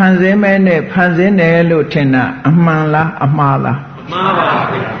မဖန်ဆင်းမဲနဲ့ဖန်ဆင်းတယ်လို့ထင်တာအမှန်လားအမှားလားအမှားပါ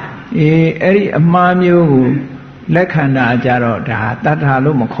ဗျာအဲ့ဒီအမှားမျိုးကိုလက်ခံတာကြတော့ဒါတတ္ထာ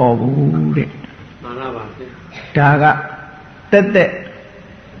လို့မခေါ်ဘူးတဲ့မှန်ပါပါဗျာဒါကတက်တက်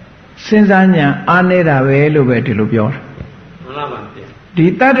စဉ်းစားဉာဏ်အားနေတာပဲလို့ပဲဒီလိုပြောတာမှန်ပါပါဗျာဒီ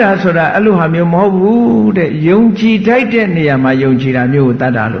တတ္ထာဆိုတာအဲ့လိုဟာမျိုးမဟုတ်ဘူးတဲ့ယုံကြည်ထိုက်တဲ့နေရာမှာယုံကြည်တာမျိုးကိုတ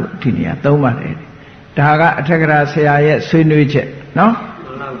တ္ထာလို့ဒီနေရာသုံးပါတယ်ဒါကအထက်ကရာဆရာရဲ့ဆွေးနွေးချက်နော်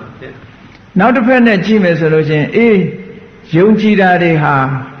မှန်ပါပါဗျာနောက်တစ်ဖက်နဲ့ကြည့်မယ်ဆိုလို့ချင်းအေးယုံကြည်တာတွေဟာ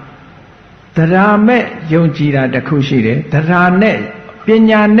တရားမဲ့ယုံကြည်တာတစ်ခုရှိတယ်တရားနဲ့ပ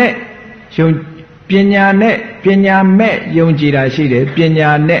ညာနဲ့ယုံပညာနဲ့ပညာမဲ့ယုံကြည်တာရှိတယ်ပညာ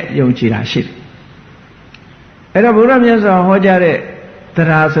နဲ့ယုံကြည်တာရှိတယ်အဲ့တော့ဘုရားမြတ်စွာဟောကြားတဲ့တ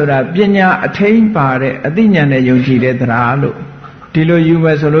ရားဆိုတာပညာအထိန်ပါတဲ့အသိဉာဏ်နဲ့ယုံကြည်တဲ့တရားလို့ဒီလိုယူမ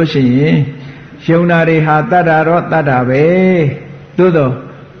ယ်ဆိုလို့ရှိရင်ယုံနာတွေဟာတတ္တာတော့တတ္တာပဲသို့တော့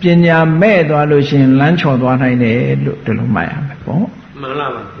ပညာမဲ့သွားလို့ရှိရင်လမ်းချော်သွားနိုင်တယ်လို့ဒီလိုမှတ်ရမယ်ပေါ့မှန်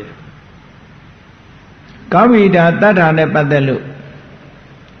လားပါဗျာကောင်းပြီဒါတတ္တာနဲ့ပတ်သက်လို့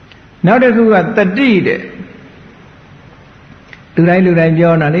နောက်တစ်ခုကတတိတဲ့လူတိုင်း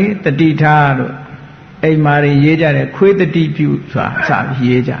ပြောတာလေတတိထားလို့အိမ်မာတွေရေးကြတယ်ခွေးတတိပြုဆိုတာစပြီး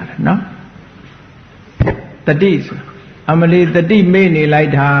ရေးကြတယ်နော်တတိဆိုအမလီတတိမေ့နေလို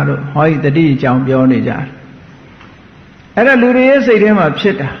က်တာတို့ဟောဒီတတိအကြောင်းပြောနေကြတယ်အဲ့ဒါလူတွေရဲ့စိတ်ထဲမှာဖြ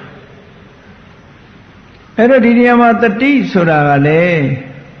စ်တာအဲ့တော့ဒီနေရာမှာတတိဆိုတာကလည်း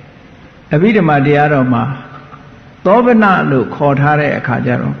အဘိဓမ္မာတရားတော်မှာသောဗနလို့ခေါ်ထားတဲ့အခါကျ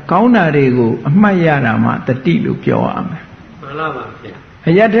တော့ကောင်းတာတွေကိုအမှတ်ရတာမှတတိလို့ပြောရမယ်မှန်လားပါဗျာ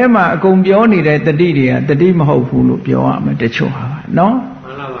အရက်ထဲမှာအကုန်ပြောနေတဲ့တတိတွေကတတိမဟုတ်ဘူးလို့ပြောရမယ်တချို့ဟာနော်မှ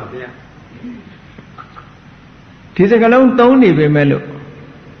န်လားပါဗျာဒီစကလုံးသုံးနေပေမဲ့လို့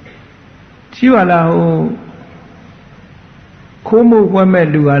ရှိပါလားဟိုခိုးမှုပွဲမဲ့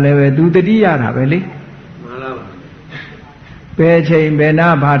လူကလည်းပဲသူတတိရတာပဲလေမှန်လားပါဘယ်ချိန်ဘယ်နာ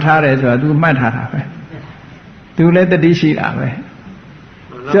ဘာထားတယ်ဆိုတာ तू မှတ်ထားတာပဲ तू လည်းတတိရှိတာပဲ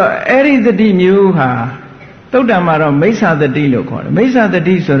ဆိုတော့အဲ့ဒီတတိမျိုးဟာသုတ္တံမှာတော့မိစ္ဆာတတိလို့ခေါ်တယ်မိစ္ဆာတ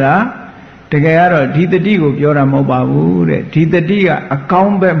တိဆိုတာတကယ်ကတော့ဒီတတိကိုပြောတာမဟုတ်ပါဘူးတဲ့ဒီတတိကအကော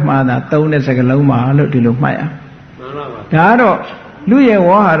င်းဘက်မှသာသုံးတဲ့စကားလုံးပါလို့ဒီလိုမှတ်ရမှန်ပါပါဒါကတော့လူရဲ့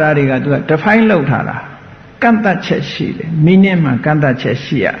ဝါဟာရတွေက तू က define လုပ်ထားတာကန့်တတ်ချက်ရှိတယ်မိနစ်မှကန့်တတ်ချက်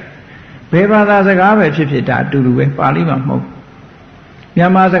ရှိရဘယ်ဘာသာစကားပဲဖြစ်ဖြစ်ဒါအတူတူပဲပါဠိမှာမဟုတ်မြ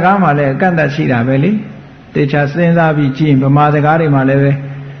န်မာစကားမှာလည်းကန့်တတ်ရှိတာပဲလေတေချာစဉ်းစားပြီးကြည့်ရင်ဗမာစကားတွေမှာလည်းပဲ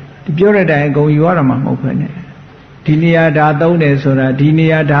ဒီပြောတဲ့အတိုင်းအကုန်ယူရတာမှမဟုတ်ပဲနဲ့ဒီနေရာဒါသုံးတယ်ဆိုတာဒီနေ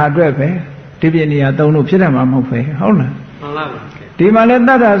ရာဒါအတွက်ပဲဒီပြနေရာသုံးလို့ဖြစ်တယ်မှမဟုတ်ပဲဟုတ်လားမှန်ပါပါဒီမှာလည်းတ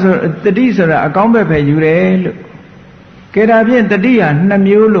တ္တာဆိုတတိဆိုတာအကောင်းဘက်ပဲယူတယ်လို့ကဲဒါဖြင့်တတိဟာ2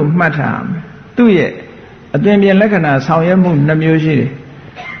မျိုးလို့မှတ်ထားမယ်သူ့ရဲ့အသွင်ပြင်လက္ခဏာဆောင်ရွက်မှု2မျိုးရှိတယ်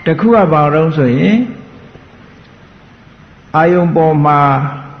တစ်ခုကဘာလို့ဆိုရင်အာယုံပေါ်မှာ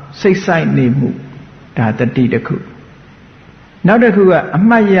စိတ်ဆိုင်နေမှုဒါတတိတစ်ခုနောက်တစ်ခုကအ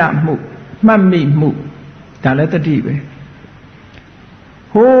မှတ်ရမှုမှတ်မိမှုဒါလည်းတတိပဲ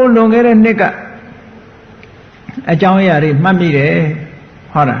ဟိုးလွန်ခဲ့တဲ့နှစ်ကအကြောင်းအရာတွေမှတ်မိတယ်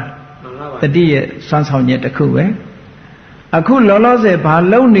ဟုတ်လားတတိရဲ့စွမ်းဆောင်ချက်တစ်ခုပဲအခုလောလောဆယ်ဘာ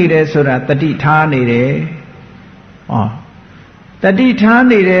လုပ်နေတယ်ဆိုတာတတိထားနေတယ်တတိထား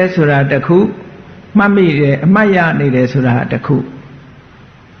နေတယ်ဆိုတာတစ်ခုမှတ်မိတယ်အမှတ်ရနေတယ်ဆိုတာတစ်ခု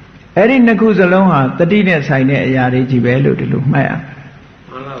အဲ့ဒီနှစ်ခုစလုံးဟာတတိနဲ့ဆိုင်တဲ့အရာတွေကြီးပဲလို့ဒီလိုမှတ်ရ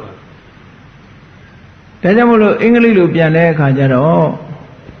မှန်ပါပါဒါကြောင့်မလို့အင်္ဂလိပ်လိုပြန်တဲ့အခါကျတော့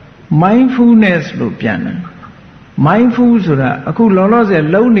mindfulness လို့ပြန်တယ် mindful ဆိုတာအခုလောလောဆယ်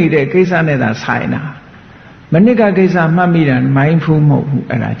လုံးနေတဲ့ကိစ္စနဲ့သာဆိုင်တာမနစ်ကကိစ္စမှတ်မိတာ mindful မဟုတ်ဘူး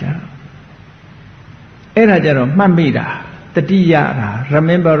အဲ့ဒါကြတော့မှတ်မိတာတတိယတာ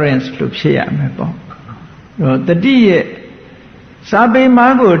remembrance လို့ဖြစ်ရမယ်ပေါ့တတိရဲ့စာပေမာ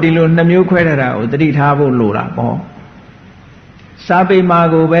ကိုဒီလို2မျိုးခွဲထားတာကိုတတိထားဖို့လိုတာပေါ့စာပေမာ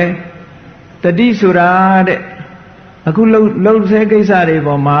ကိုပဲတတိဆိုတာတဲ့အခုလှုပ်ဆဲကိစ္စတွေ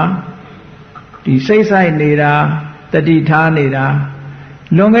ပေါ်မှာဒီစိတ်ဆိုင်နေတာတတိထားနေတာ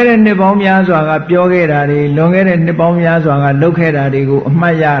လွန်ခဲ့တဲ့နှစ်ပေါင်းများစွာကပြောခဲ့တာတွေလွန်ခဲ့တဲ့နှစ်ပေါင်းများစွာကလုပ်ခဲ့တာတွေကိုအမှ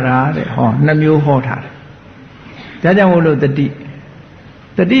တ်ရတာတဲ့ဟောနှမျိုးဟောထားတယ်ဒါကြောင့်မို့လို့တ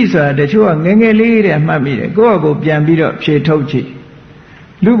တိဆိုတာတချို့ကငယ်ငယ်လေးတဲ့အမှတ်မိတယ်ကိုယ့်အကိုပြန်ပြီးတော့ဖြေထုတ်ကြည့်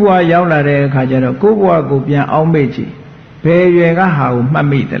လူဘဝရောက်လာတဲ့အခါကျတော့ကိုယ့်ဘဝကိုပြန်အောက်မေ့ကြည့်ဘယ်ရွယ်ကဟာကိုမှတ်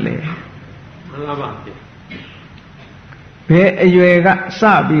မိတယ်လဲမှန်ပါပါဘယ်အရွယ်ကစ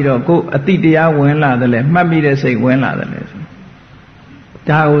ပြီးတော့ကိုယ်အတိတရားဝင်လာတယ်လဲမှတ်မိတဲ့စိတ်ဝင်လာတယ်လဲ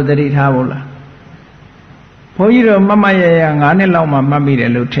ဒါကိုသတိထားဖို့လားဘုန်းကြီးတို့မမရရ9နှစ်လောက်မှမှတ်မိတ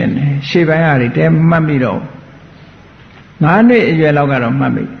ယ်လို့ထင်တယ်ရှေ့ပိုင်းကတဲမှတ်မိတော့9နှစ်အရွယ်လောက်ကတော့မှ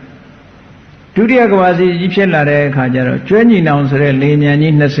တ်မိဒုတိယကဘာစီကြီးဖြစ်လာတဲ့အခါကျတော့ကျွဲညီနောင်ဆိုတဲ့လေမြန်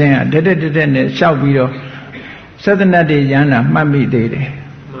ကြီး2ဆင်းကတက်နဲ့ရှောက်ပြီးတော့သဒ္ဒနတ်တွေရမ်းတာမှတ်မိသေးတယ်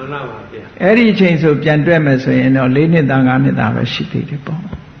မှန်ပါပါဗျာအဲ့ဒီအချိန်ဆိုပြန်တွဲမယ်ဆိုရင်တော့4နှစ်သား5နှစ်သားပဲရှိသေးတယ်ပေါ့မှ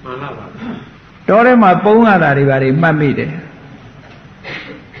န်ပါပါတော်ထဲမှာပုံးရတာတွေဘာတွေမှတ်မိတယ်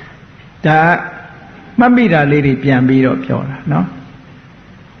ဒါမှတ်မိတာလေးတွေပြန်ပြီးတော့ပြောတာနော်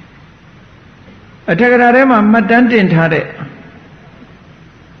အထက်ကရာထဲမှာမှတ်တမ်းတင်ထားတဲ့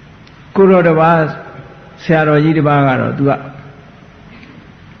ကိုရောတစ်ပါးဆရာတော်ကြီးတစ်ပါးကတော့သူက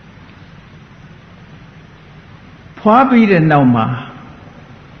ဖွားပြီးတဲ့နောက်မှာ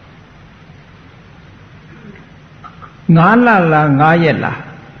9လလား9ရက်လား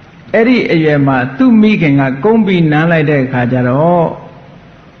အဲ့ဒီအရွယ်မှာသူ့မိခင်ကကုန်းပြီးနမ်းလိုက်တဲ့အခါကျတော့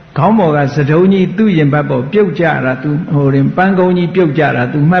ခေါင်းပေါ်ကစတုံးကြီးသူ့ရင်ဘတ်ပေါ်ပြုတ်ကြတာသူဟိုရင်ပန်းကုန်းကြီးပြုတ်ကြတာ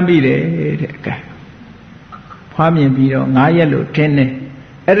သူမှတ်မိတယ်တဲ့ကဲဖွားမြင်ပြီးတော့9ရက်လို့ထင်းနေ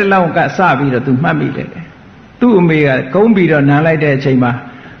အဲ့ဒီလောက်ကစပြီးတော့သူမှတ်မိတယ်သူ့အမေကကုန်းပြီးတော့နမ်းလိုက်တဲ့အချိန်မှာ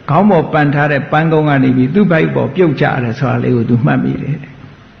ခေါင်းပေါ်ပန်ထားတဲ့ပန်းကုန်းကနေပြီးသူ့ဘိုက်ပေါ်ပြုတ်ကြတယ်ဆိုတာလေးကိုသူမှတ်မိတယ်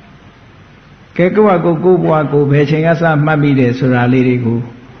ကဲကိုယ့်ဘဝကိုဘယ်ချိန်ကစမှတ်မိတယ်ဆိုတာလေးတွေကို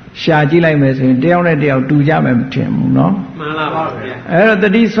ရှာကြည့်လိုက်မယ်ဆိုရင်တယောက်နဲ့တယောက်တူကြမယ်မထင်ဘူးเนาะမှန်ပါပါဗျာအဲ့တော့တ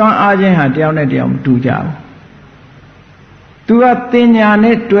တိစွမ်းအားခြင်းဟာတယောက်နဲ့တယောက်မတူကြဘူးသူကတင်ညာ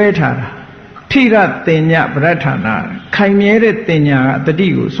နဲ့တွဲထားတာထိရတင်ညာပရဋ္ဌာနာခိုင်မြဲတဲ့တင်ညာကတတိ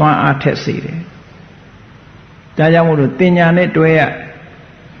ကိုစွမ်းအားထက်စေတယ်ဒါကြောင့်မို့လို့တင်ညာနဲ့တွဲရ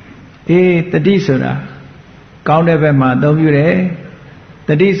တတိဆိုတာကောင်းတဲ့ဘက်မှာအသုံးပြုတယ်တ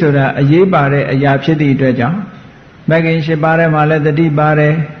တိဆိုတာအရေးပါတဲ့အရာဖြစ်သည့်အတွက်ကြောင့်မဂ္ဂင်8ပါးထဲမှာလည်းတတိပါတ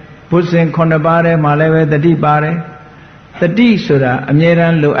ယ်ဘုဇင်9ပါးထဲမှာလည်းပဲတတိပါတယ်တတိဆိုတာအမြဲတ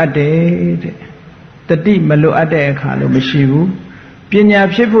မ်းလိုအပ်တယ်တဲ့တတိမလိုအပ်တဲ့အခါလို့မရှိဘူးပညာ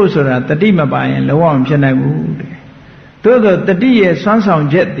ဖြစ်ဖို့ဆိုတာတတိမပါရင်လုံးဝမဖြစ်နိုင်ဘူးတဲ့သို့သောတတိရဲ့စွမ်းဆောင်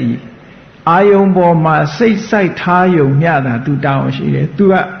ချက်သည်အာယုံပေါ်မှာစိတ်စိုက်ထားယုံမျှတာသူတောင်းရှိတယ်သူ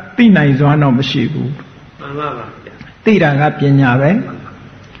ကသိနိုင်စွမ်းတော့မရှိဘူးမှန်ပါပါသိတာကပညာပဲ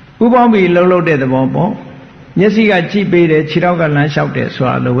ဥပေါင်းပြီးလှုပ်လှုပ်တဲ့သဘောပေါ့မျက်စိကကြည့်ပေးတယ်ခြေထောက်ကလမ်းလျှောက်တယ်ဆို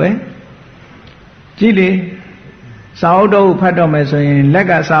တာလိုပဲကြည့်လေစာအုပ်တော့ဖတ်တော့မယ်ဆိုရင်လက်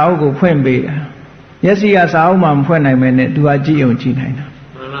ကစာအုပ်ကိုဖွင့်ပေးတာမျက်စိကစာအုပ်မှမဖွင့်နိုင်မယ်နဲ့သူကကြည့်အောင်ကြည့်နိုင်တာ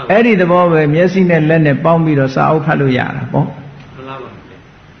အဲ့ဒီသဘောပဲမျက်စိနဲ့လက်နဲ့ပေါင်းပြီးတော့စာအုပ်ဖတ်လို့ရတာပေါ့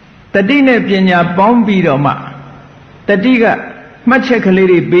တတိနဲ့ပညာပေါင်းပြီးတော့မှတတိကမှတ်ချက်ကလေး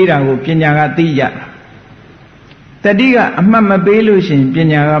တွေပေးတာကိုပညာကသိရတာတတိကအမှတ်မပေးလို့ရှိရင်ပ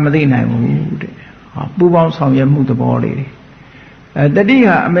ညာကမသိနိုင်ဘူးတဲ့ပူပေါင်းဆောင်ရွက်မှုသဘောလေးတွေတတိ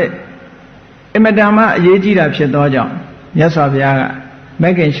ဟာအမတန်မှအရေးကြီးတာဖြစ်သောကြောင့်မြတ်စွာဘုရားကမ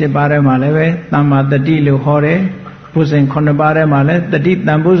ဂ္ဂင်8ပါးထဲမှာလည်းပဲသမ္မာတတိလို့ဟောတယ်ဘုဇင်9ပါးထဲမှာလည်းတတိ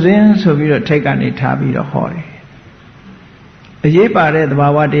တံဘုဇင်ဆိုပြီးတော့ထိတ်ကနေထားပြီးတော့ဟောတယ်အရေးပါတဲ့သဘာ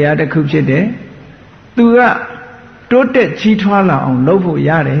ဝတရားတစ်ခုဖြစ်တယ်သူကတိုးတက်ကြီးထွားလာအောင်လုပ်ဖို့ရ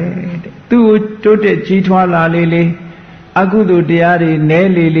တယ်တဲ့သူ့ကိုတိုးတက်ကြီးထွားလာလေးအကုသိုလ်တရားတွေန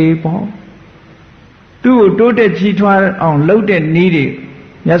ည်းလေးပေါ့သူ့ကိုတိုးတက်ကြီးထွားအောင်လုပ်တဲ့နည်းတွေ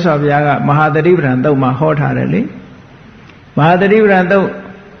မြတ်စွာဘုရားကမဟာသတိပဋ္ဌာန်သုတ်မှာဟောထားတယ်လေမဟာသတိပဋ္ဌာန်သုတ်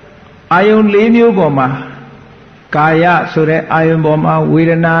အာယုံ၄မျိုးပေါ်မှာကာယဆိုတဲ့အာယုံပေါ်မှာဝေ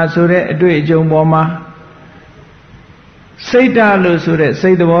ဒနာဆိုတဲ့အတွေ့အကြုံပေါ်မှာစိတ်ဓာတ်လို့ဆိုတဲ့စိ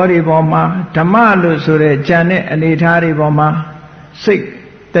တ်သဘောတွေပေါ်မှာဓမ္မလို့ဆိုတဲ့ဉာဏ်နဲ့အနေထားတွေပေါ်မှာစိတ်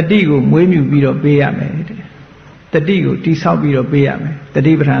တတိကိုမွေးမြူပြီးတော့ပေးရမယ်တဲ့တတိကိုတိဆောက်ပြီးတော့ပေးရမယ်တ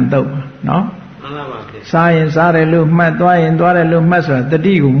တိပဋ္ဌာန်သုတ်မှာနော်မှန်ပါပါစားရင်စားတယ်လို့မှတ်သွားရင်သွားတယ်လို့မှတ်ဆိုတာတ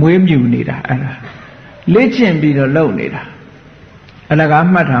တိကိုမွေးမြူနေတာအဲ့ဒါလေ့ကျင့်ပြီးတော့လုပ်နေတာအလကား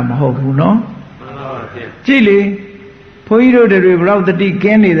မှတ်တာမဟုတ်ဘူးနော်မှန်ပါပါကြည့်လေဘုန်းကြီးတို့တွေဘယ်လောက်တတိက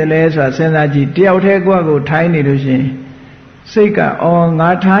င်းနေတယ်လဲဆိုတာစဉ်းစားကြည့်တယောက်တည်းကိုထိုင်းနေလို့ရှိရင်စိတ်ကငါ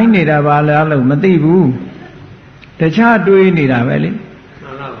ထိုင်းနေတာပါလားလို့မသိဘူးတခြားတွေးနေတာပဲလေ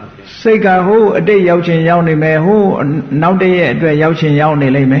စိတ်ကဟိုးအတိတ်ရောက်ချင်းရောက်နေမယ်ဟိုးနောက်တည့်ရဲ့အတွက်ရောက်ချင်းရောက်နေ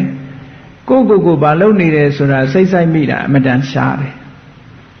လိမ့်မယ်ကိုဘာလုပ်နေတယ်ဆိုတာစိတ်ဆိုင်မိတာအမတန်ရှားတယ်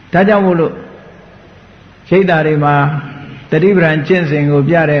ဒါကြောင့်မို့လို့ရိတ်တာတွေမှာ တတိပ္ပံကျင့်စဉ်ကို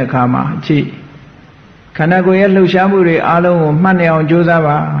ပြတဲ့အခါမှာကြည့်ခန္ဓာကိုယ်ရဲ့လှုပ်ရှားမှုတွေအားလုံးကိုမှတ်နေအောင်ကြိုးစား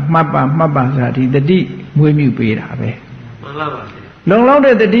ပါမှတ်ပါဆိုတာဒီတတိမွေးမြူပေးတာပဲမှန်ပါပါလုံလောက်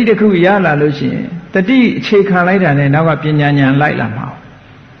တဲ့တတိတစ်ခုရလာလို့ရှိရင်တတိအခြေခံလိုက်တာနဲ့နောက်ကပညာဉာဏ်လိုက်လာမှာဒါ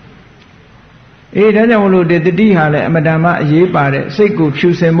ကြောင့်မလို့ဒီတတိဟာလည်းအမတန်မှအရေးပါတဲ့စိတ်ကိုဖြူ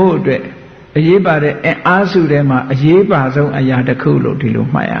စင်ဖို့အတွက်အရေးပါတဲ့အင်အားစုထဲမှာအရေးပါဆုံးအရာတစ်ခုလို့ဒီလို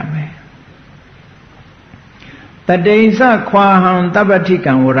မှတ်ရမယ်တတိဉ္စခွာဟံတပ္ပတိ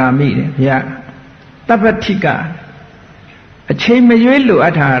ကံဝရာမိတယ်ဘုရားတပ္ပတိကအချိန်မရွေးလိုအ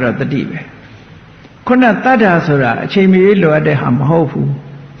ပ်တာကတော့တတိပဲခုနတတ္ထာဆိုတာအချိန်မရွေးလိုအပ်တဲ့ဟာမဟုတ်ဘူး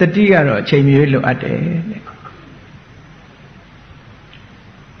တတိကတော့အချိန်မရွေးလိုအပ်တယ်တဲ့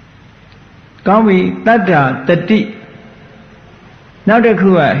ကောင်းပြီတတ္ထာတတိနောက်တစ်ခု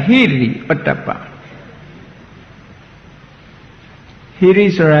ကဟိရိပတ္တပဟိရိ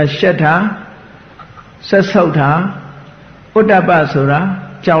ဆိုတာရှက်တာဆက်ဆုပ်တာဥတ္တပဆိုတာ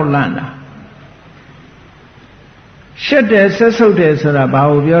ကြောက်လန့်တာရှက်တယ်ဆက်ဆုပ်တယ်ဆိုတာဘာ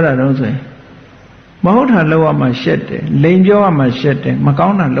ကိုပြောတာတုံးဆိုရင်မဟုတ်တာလောက်ရမှရှက်တယ်လိန်ပြောရမှရှက်တယ်မကော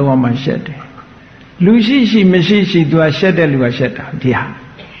င်းတာလောက်ရမှရှက်တယ်လူရှိမရှိသူကရှက်တဲ့လူကရှက်တာဒီဟာ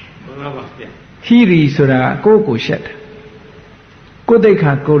မှန်ပါပါဗျာဟိရိဆိုတာကိုယ့်ကိုရှက်တယ်ကိုယ်သိက္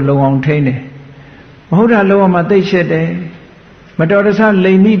ခာကိုလုံအောင်ထိန်းတယ်မဟုတ်တာလောက်ရမှသိရှက်တယ်မတော်တဆ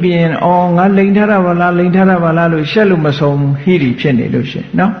လိန်မိပြီးရင်ငါလိန်ထားတာပါလားလိန်ထားတာပါလားလို့ရှက်လို့မဆုံးဘူးဟိရိဖြစ်နေလို့ရှင်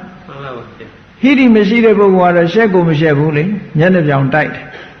နော်မှန်ပါပါဗျာဟိရိမရှိတဲ့ပုဂ္ဂိုလ်ကတော့ရှက်ကိုမရှက်ဘူးလေမျက်နှာပြောင်တိုက်တယ်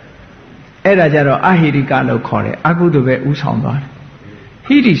အဲ့ဒါကြတော့အဟိရိကလို့ခေါ်တယ်အကုသိုလ်ပဲဥဆောင်သွားတယ်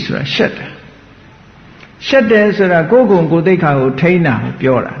ဟိရိဆိုတာရှက်တယ်ဆိုတာကိုယ်ကိုယ်ကိုသိက္ခာကိုထိန်းတာ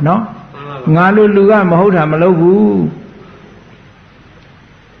ပြောတာနော်ငါလိုလူကမဟုတ်တာမလုပ်ဘူး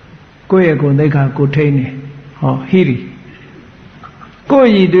ကိုယ့်ရဲ့ကိုယ်သိက္ခာကိုထိန်းတယ်ဟောဟိရိကိုယ်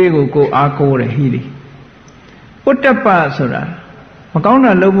ရည်သွေးကိုအားကိုးတယ်ဟိရိဥတ္တပဆိုတာမကောင်း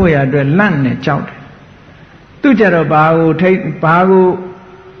တာလုပ်ဖို့ရအတွက်လန့်နေကြောက်တယ်သူကြတော့ဘာကို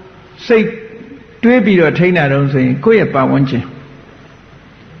စိတ်တွေးပြီးတော့ထိန်းတာတော့ဆိုရင်ကိုယ့်ရဲ့ပတ်ဝန်းကျင်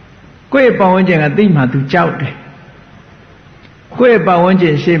ကသိမှသူကြောက်တယ်ကိုယ့်ရဲ့ပတ်ဝန်းကျ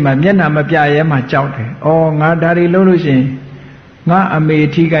င်ရှေ့မှာမျက်နှာမပြရဲမှကြောက်တယ်ငါဒါတွေလုပ်လို့ရှိရင်ငါအမေ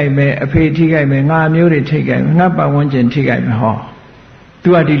ထိခိုက်မယ်အဖေထိခိုက်မယ်ငါအမျိုးတွေထိခိုက်မယ်ငါပတ်ဝန်းကျင်ထိခိုက်မယ်သူ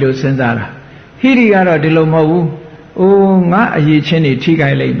ကဒီလိုစဉ်းစားတာဟိရိကတော့ဒီလိုမဟုတ်ဘူးငါအရေးချင်းတွေထိ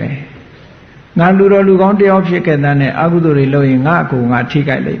ခိုက်လိမ့်မယ်ငါလူတော်လူကောင်းတယောက်ဖြစ်ခဲ့တဲ့အကုသိုလ်တွေလုပ်ရင်ငါထိ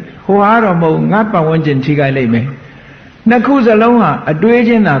ခိုက်လိမ့်မယ်ဟိုဟာတော့မဟုတ်ငါပတ်ဝန်းကျင်ထိခိုက်လိမ့်မယ်နှစ်ခုစလုံးဟာအတွေး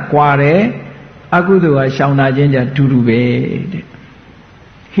ချင်းသာကွာတယ်အကုသိုလ်ကရှောင်တာချင်းကြတူတူပဲတဲ့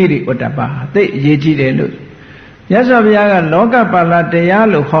ဟိရိဥတ္တပသိအရေးကြီးတယ်လို့မြတ်စွာဘုရားကလောကပါဠတရား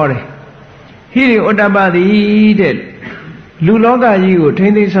လို့ခေါ်တယ်ဟိရိဥတ္တပသည်တဲ့လူလောကကြီးကိုထိ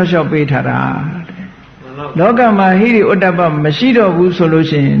မ့်သိမ်းဆောက်ရှောက်ပေးထားတာလောကမှာဟိရိဥတ္တပမရှိတော့ဘူးဆိုလို့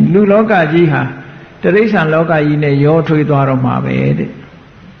ရှိရင်လူလောကကြီးဟာတိရစ္ဆာန်လောကကြီးနဲ့ရောထွေးသွားတော့မှာပဲတဲ့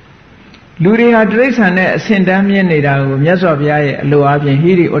လူတွေဟာတိရစ္ဆာန်နဲ့အဆင့်တန်းမြင့်နေတာကိုမြတ်စွာဘုရားရဲ့အလိုအားဖြင့်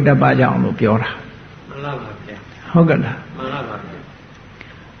ဟိရိဥတ္တပကြောင့်လို့ပြောတာမှန်ပါပါဗျာဟုတ်ကဲ့လားမှန်ပါပါ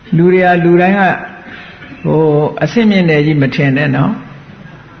လူတွေဟာလူတိုင်းကအဆင့်မြင့်တယ်ကြီးမထင်နဲ့နော်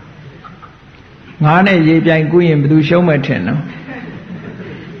ငါးနဲ့ရေပြိုင်ကူးရင်ဘယ်သူရှုံးမယ်ထင်နော်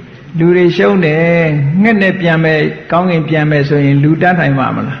လူတွေရှုံးတယ်ငှက်နဲ့ပြန်မယ်ကောင်းကင်ပြန်မယ်ဆိုရင်လူတတ်နိုင်မှာ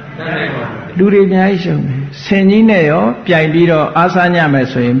မလားတတ်နိုင်ပါဘူးလူတွေအများကြီးရှုံးတယ်ဆင်ကြီးနဲ့ရောပြိုင်ပြီးတော့အားစားညမယ်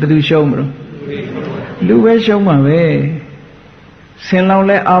ဆိုရင်ဘယ်သူရှုံးမလို့လူပဲရှုံးမှာပဲဆင်လောက်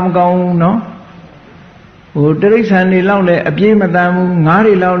လဲအာမကောင်းဘူးနော်တိရစ္ဆာန်တွေလောက်လဲအပြေးမတန်ဘူးငါး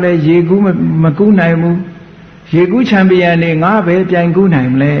တွေလောက်လဲရေကူးမကူးနိုင်ဘူးရေကူးချန်ပီယံတွေငါးပဲပြိုင်ကူးနိုင်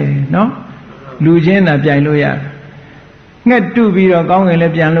မလဲနော်လူချင်းသာပြိုင်လို့ရတယ်ငှက်တုပြီးတော့ကောင်းကင်လ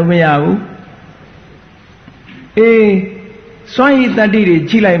ည်းပြန်လို့မရဘူးစွမ်းရည်တတ္တိတွေ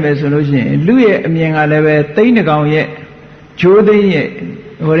ကြည့်လိုက်မယ်ဆိုလို့ရှိရင်လူရဲ့အမြင်ကလည်းပဲသိန်းတစ်ကောင်ရဲ့ဂျိုးသိန်းရဲ့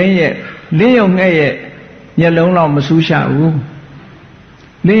လင်းယုံငှက်ရဲ့မျက်လုံးတော့မဆူးရှာဘူး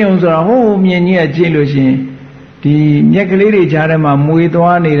လင်းယုံဆိုတာမြင်ကြီးကကြည့်လို့ရှိရင်ဒီမျက်ကလေးတွေကြားထဲမှာမွေ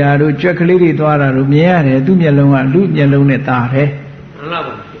သွားနေတာတို့ကြွက်ကလေးတွေသွားတာတို့မြင်ရတယ်သူ့မျက်လုံးကလူမျက်လုံးနဲ့တာတယ်မှန်ပါ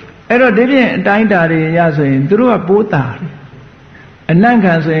ပါအဲ့တော့ဒီပြင်အတိုင်းတာတွေရဆိုရင်သူတို့ကပိုးတာတယ်အနံ့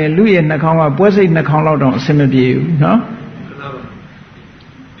ခံဆိုရင်လူရဲ့နှာခေါင်းကပွဲစိတ်နှာခေါင်းလောက်တော့အဆင်မပြေဘူးနော်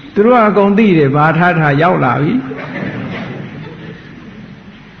သူတို့ကအကုန်သိတယ်ဘာထားရောက်လာပြီ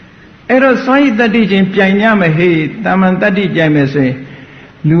အဲ့တော့စွမ်းရည်တတ္တိချင်းပြိုင်ညမယ်တာမန်တတ္တိပြိုင်မယ်ဆိုရင်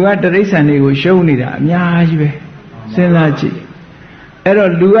လူကတိရစ္ဆာန်တွေကိုရှုံးနေတာအများကြီးပဲစဉ်းစားကြည့်အဲ့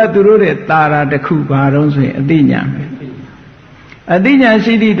တော့လူကသူတို့ရဲ့တာရာတစ်ခုဘာတော့ဆိုရင်အသိဉာဏ်ပဲအသိဉာဏ်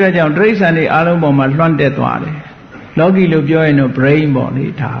ရှိသည့်အတွက်ကြောင့်တိရစ္ဆာန်တွေအားလုံးပေါ်မှာလွှမ်းတက်သွားတယ်လောကီလို့ပြောရင်တော့ brain ပေါ့လေ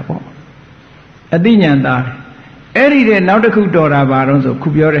ဒါပေါ့အသိဉာဏ်သား Eri de Nautaku Dora Barons of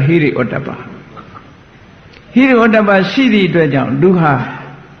Kubiora Hiri Otapa. Hiri Otapa Shidi Dwajam, Duha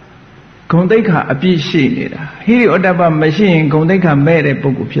Kondeka Apishi. Hiri Otapa machine Kondeka made a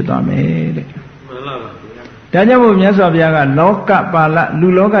book of Pitame. Dajabu Yasab Yaga, Loka Pala,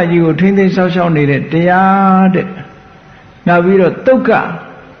 Luloka, you train the social needed. They are now we wrote Toka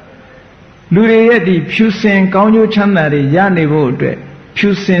Lurieti, Pusin, Konyo Chanari, Yani Wood,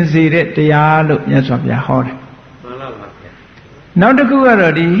 Pusin Zire, they are Yasab Yahor. Now the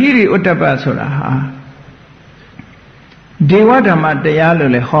Kugara, the Hiri Utapasura Dewadama, the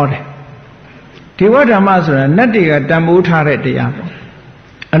Yalo Hore. Dewadama, Nadiga Damutare, the Yabo.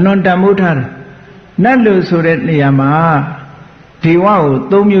 And non Damutare. Nalu Suret Niyama, Tiwao,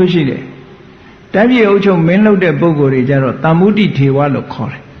 Tomushide. Tabi Ocho Menlo de Bogori Jaro, Tamuti Tiwalo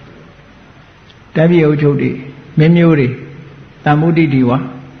Kore. Tabi Ocho di, Memuri, Tamuti Diwa.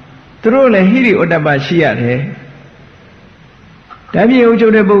 Trole Hiri Otapashia. Tabi Ocho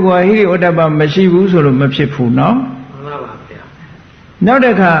de Bogo, Hiri Otapa Mashivu, sort of Mapsifu, no? Now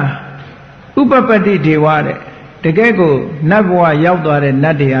the car Upapati Tiware. The Gego, Nabwa Yauda and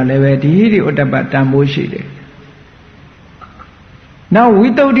Nadia Leveti, Hiri Otapa Tambushi. Now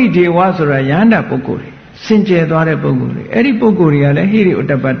without it was Rayana Pokuri, Sinche Dore Poguri, Eri Poguri, Hiri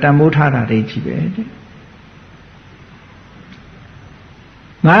Otapa Tamutara Rechi.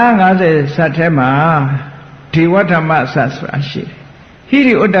 Nanga Satema, Tiwatama Sasrashi.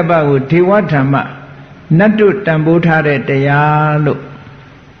 Hiri Otapa, Tiwatama, Natu Tambutare Teyalo,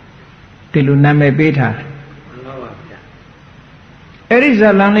 Tiluname Beta. It is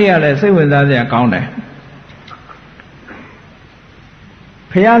a Lania, say without their counter.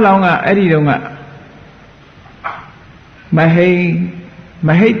 Paya Longa, Edidonga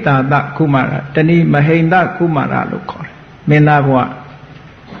Maheta da Kumara, Tani Mahenda Kumara Lukor, Menagua.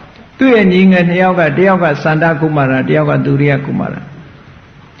 Two and Ying and Yoga, Dioga, Sanda Kumara, Dioga Duria Kumara.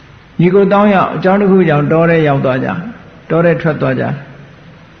 You go down, John Hujan, Dore Yaudaja, Dore Tratoja,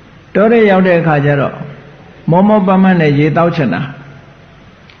 Dore Yaude Kajaro, Momo Baman, a Yedauchana.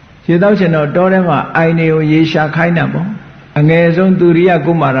 Yedauchano, Dorema, I knew Yesha Kainabo, and Gezon Duria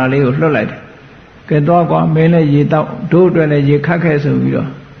Kumara Leo Lolite. Kedogwa, Mele Yedau, Dodre Yekakas of you.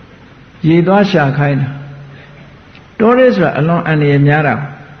 Yedwasha Kaina. Dores were alone and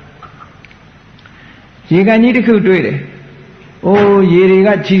Yamara. Yeganiku do it. Oh,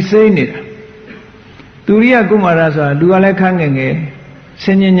 Yeriga Chisenit. Duria Kumaraza, Duale Kangenge,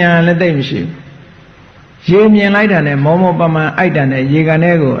 Senyanya Ledemshi. Yemian Lightan and Momo Bama Aidan and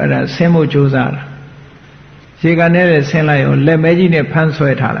Yeganego at a Semo Josar. Yeganere Senlayo, Le Magine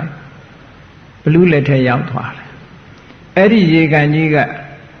Panswetala. Blue letter Yautual. Eddie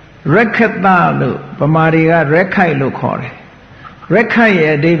Yeganiga Rekatalo, Bamariga, Rekai Lokore.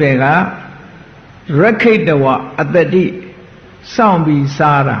 Rekai Devega, Rekai Dewa at the D. Soundby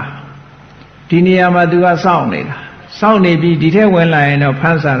Sara. Dinia Madua Sounded. Sounded be detailed when line of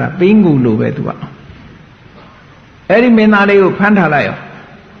Pansara, Bingu Lubetua. Eri Menaleo Pantalayo.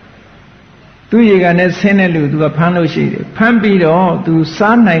 Do you get a senelu to a panoshi? Pampido to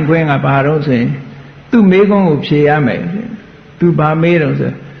San and Gwen Abaros, to Megon of Chiame, to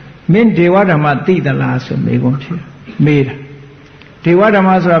Barmedos, Min Dewadama did the last Megon made.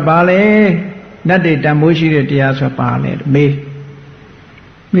 Dewadamasa Bale, not the Damushi de Tiasa Bale, made.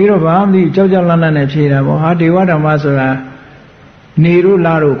 Mirobam, the Joja Lana Chira, or Dewadamasa. Niru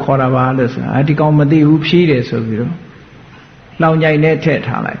Laru Koravalas, Aticomadi Upshides of you. Long Yane Tet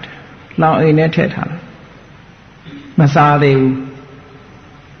Halet. Long in a Tet Halet. Masade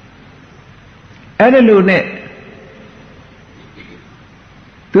Adelune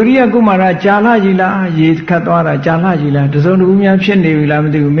Turia Gumara Jala Jila, Yit Katwara Jala Jila, the Zone Umia Shendi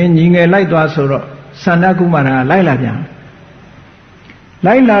Lamdu, meaning a light wasoro, Sana Gumara, Laila.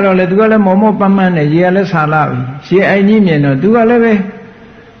 Laila Leduala Momo Paman, a yearless halavi. She I need no dualeve.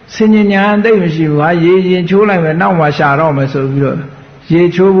 Sinian Davishi, ye chula, and now was Sharoma so good. Ye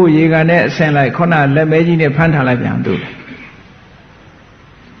chobu yegane, send like Kona, le Medine Pantalabian do.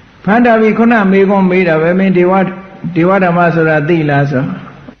 Pandavi Kona Megon made of women, Diwada Masura di Lazo.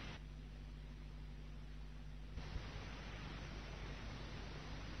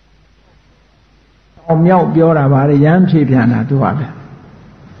 Omyo Biora, Yam Chipiana, do it.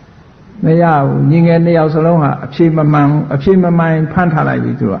 Mayao, Ningen Neo Salonga, a Chima Mine Pantala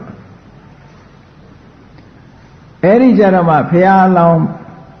Vitua. Eri Jarama, Pia Long,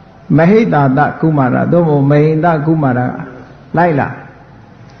 Maheda da Kumara, Domo Maheda Kumara, Laila.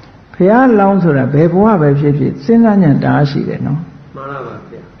 Pia Long Sura, Beboa Baby, Sinanya Dashi, no?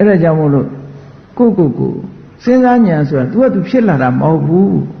 Era Jamulu, Kuku, Sinanya Sura, what to Chilla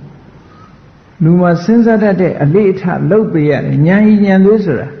Mobu. လူမှာစဉ်းစားတတ်တဲ့အလေးအထားလုပ်ပေးရတယ်ဉာဏ်ဤဉာဏ်သွေး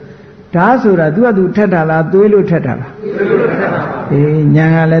ဆိုတာဒါဆိုတာသူကသူထက်တာလားသွေးလို့ထက်တာလားသွေးလို့ထက်တာပါအေးဉာ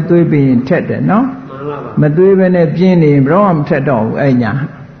ဏ်ကလည်းသွေးပြီးရင်ထက်တယ်နော်မသွေးပဲနဲ့ပြင်းနေဘယ်တော့မှမထက်တော့ဘူးအဲ့ညာ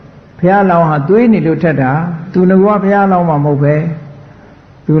ဘုရားလောင်းဟာသွေးနေလို့ထက်တာသူငဘွားဘုရားလောင်းမှမဟုတ်ပဲ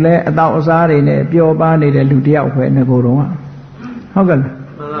သူလည်းအတော့အစားတွေနဲ့ပျော်ပါနေတဲ့လူတယောက်ပဲငကိုယ်တော်ကဟုတ်ကဲ့လား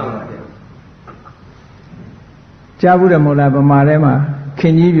မှန်ပါပါဗျာကြားဘူးတယ်မို့လားဗမာထဲမှာခ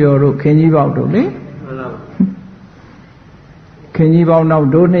င်ကြီးပြောတို့ခင်ကြီးပေါက်တို့လေမှန်ပါပါခင်ကြီးပေါက်နောက်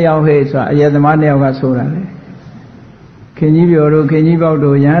တို့နှစ်ယောက်ဟဲ့ဆိုတာအယက်သမားနှစ်ယောက်ကဆိုတာလေခင်ကြီးပြောတို့ခင်ကြီးပေါက်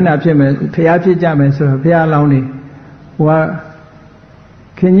တို့ရဟန္တာဖြစ်မယ်ဖျားဖြစ်ကြမယ်ဆိုတော့ဘုရားလောင်းနေဟိုက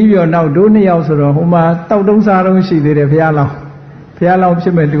ခင်ကြီးပြောနောက်တို့နှစ်ယောက်ဆိုတော့ဟိုမှာတောက်တုံးစားတုံးရှိသေးတယ်ဘုရားလောင်းဖြ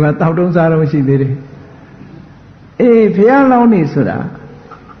စ်မဲ့လူကတောက်တုံးစားတုံးရှိသေးတယ်အေးဘုရားလောင်းနေဆိုတာ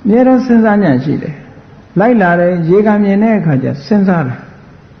အများအားစဉ်းစားဉာဏ်ရှိတယ်လိုက်လာတယ်ရေကမြင်တဲ့အခါကျစဉ်းစားတယ်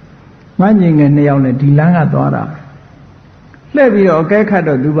ငါညီငယ်နှစ်ယောက်နဲ့ဒီလမ်းကသွားတာလှည့်ပြီးတော့အကဲခတ်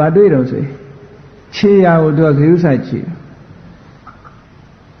တော့သူဘာတွေ့တော့ဆိုခြေရာကိုသူကဂရုစိုက်ကြည့်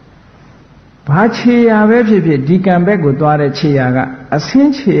ဘာခြေရာပဲဖြစ်ဖြစ်ဒီကံဘက်ကိုသွားတဲ့ခြေရာကအဆ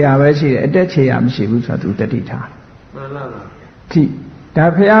င်းခြေရာပဲရှိတယ်အတက်ခြေရာမရှိဘူးဆိုတာသူတတိထားမှန်ပါပါဒီဒါ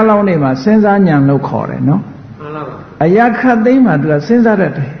ဖះလောင်းနေမှာစဉ်းစားဉာဏ်လို့ခေါ်တယ်နော်မှန်ပါပါအရာခတ်သိမ်းမှာသူကစဉ်းစားတ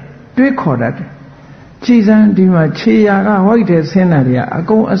တ်တယ်တွေးခေါ်တတ်တယ်ကြည်စမ်းဒီမှာခြေရာကဟောက်တဲ့ဆင်းတာတွေကအ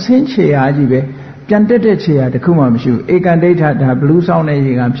ကုန်အဆင်းခြေရာကြီးပဲပြန်တက်တဲ့ခြေရာတခုမှမရှိဘူးဧကန်ဒိဋ္ဌဒါဘလူးဆောင်တဲ့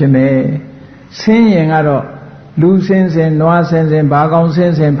ရေကဖြစ်မယ်ဆင်းရင်ကတော့လူဆင်းဆင်းနွားဆင်းဆင်းဘာကောင်ဆ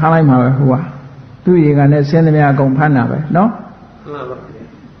င်းဆင်းဖမ်းလိုက်မှာပဲဟိုကသူ့ရေကန်နဲ့ဆင်းသမျှအကုန်ဖမ်းတာပဲနော်မှန်ပါပါ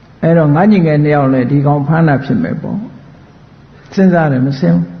အဲ့တော့ငါညီငယ်နှစ်ယောက်လည်းဒီကောင်ဖမ်းတာဖြစ်မယ်ပေါ့စဉ်းစားတယ်မစ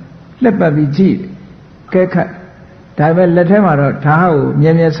င်းလက်ပတ်ပြီးကြည့်ကဲခတ်ဒါပဲလက်ထဲမှာတော့ဓာတ်ကို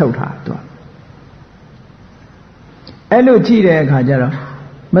မြဲမြဲဆုပ်ထားသူအဲ့လိုကြည့်တဲ့အခါကျတော့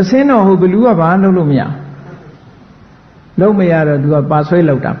မစင်းတော့ဟိုဘလူးကဘာလုပ်လို့မရလုံးမရတော့သူကပါဆွဲ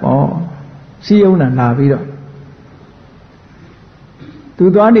လောက်တာပေါ့စီးယုံတာလာပြီးတော့သူ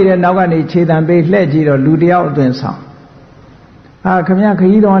သွားနေတဲ့နောက်ကနေခြေတံပေးလှဲ့ကြည့်တော့လူတယောက်အသွင်ဆောင်ဟာခမရခ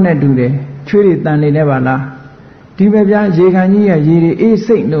ကြီးတော်နဲ့တူတယ်ချွေးတွေတန်နေလဲပါလားဒီပဲဗျာရေခံကြီးကရေတွေအေး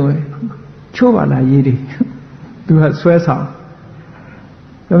စိတ်လို့ချိုးပါလားရေတွေသူကဆွဲဆောင်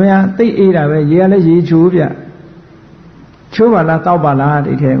ခမရသိအေးတာပဲရေကလည်းရေချိုးဗျချိုးပါလားတောက်ပါလား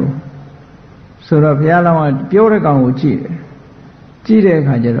ဒီထဲကိုဆိုတော့ဘုရားလောင်းကပြောတဲ့ကောင်ကိုကြည့်တယ်ကြည့်တဲ့အ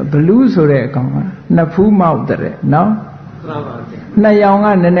ခါကျတော့ဘလူးဆိုတဲ့အကောင်ကနှစ်ဖူးမောက်တဲ့နော်မှန်ပါဗျာနှစ်ယောင်က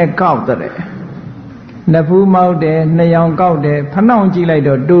နည်းနည်းကောက်တဲ့နှစ်ဖူးမောက်တယ်နှစ်ယောင်ကောက်တယ်ဖနှောင်ကြည့်လိုက်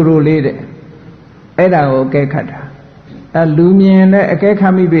တော့တူတူလေးတဲ့အဲ့ဒါကိုအကဲခတ်တာအဲလူမြင်လည်းအကဲခ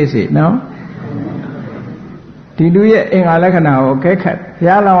တ်မိပြီစီနော်ဒီလူရဲ့အင်္ဂါလက္ခဏာကိုအကဲခတ်ဘု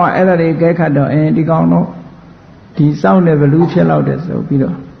ရားလောင်းကအဲ့ဒါတွေအကဲခတ်တော့ဒီကောင်တော့ဒီစောင့်တဲ့ဘလူးဖြစ်လောက်တယ်ဆိုပြီး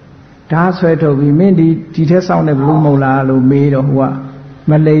တော့ဓာတ်ဆွဲထုတ်ပြီးမင်းဒီထက်စောင့်တဲ့ဘလူးမဟုတ်လားလို့မေးတော့ဟိုက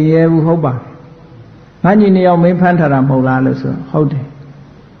မလိမ်ရဲဘူးဟုတ်ပါငါညီနှစ်ယောက်မင်းဖမ်းထားတာမဟုတ်လားလို့ဆိုဟုတ်တယ်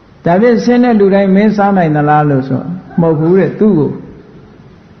ဒါဖြင့်ဆင်းတဲ့လူတိုင်းမင်းစားနိုင်သလားလို့ဆိုမဟုတ်ဘူးတဲ့သူ့ကို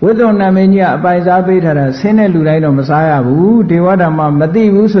ဝိသုဏမင်းကြီးကအပိုင်စားပေးထားတာဆင်းတဲ့လူတိုင်းတော့မစားရဘူးဒေဝဓမ္မမသိ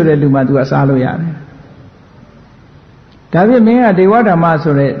ဘူးဆိုတဲ့လူမှသူကစားလို့ရတယ်ဒါဖြင့်မင်းကဒေဝဓမ္မ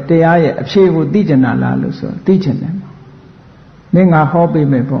ဆိုတဲ့တရားရဲ့အဖြေကိုသိကျင်တာလားလို့ဆိုသိကျင်တယ်မင်းငါဟောပေး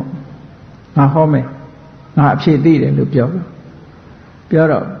မယ်ပေါ့ငါဟောမယ်ငါအဖြေသိတယ်လို့ပြော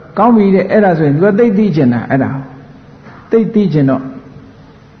တော့ကောင်းပြီတဲ့အဲ့ဒါဆိုရင်သူကသိသိကျင်တာအဲ့ဒါသိကျင်တော့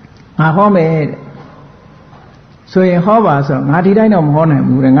ငါဟောမယ်တဲ့ဆိုရင်ဟောပါဆိုတော့ငါဒီတိုင်းတော့မဟောနိုင်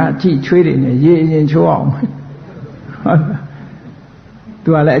ဘူးတဲ့ငါအကြည့်ချွေးတွေနဲ့ရေအရင်ချိုးအောင်ဟုတ်လားသူ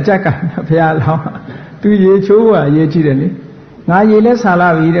ကလည်းအကြက်ကဘုရားလောင်းသူရေချိုးကရေကြည့်တယ်လေငါရေလဲဆာလာ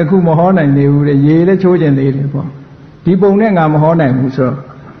ပြီတဲ့ခုမဟောနိုင်သေးဘူးတဲ့ရေလဲချိုးကျင်သေးတယ်ပေါ့ဒီပုံနဲ့ငါမဟောနိုင်ဘူးဆိုတော့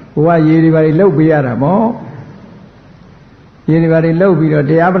ဘုရားရေတွေပါလှုပ်ပေးရတာပေါ့ရေတွေပါလှုပ်ပြီးတော့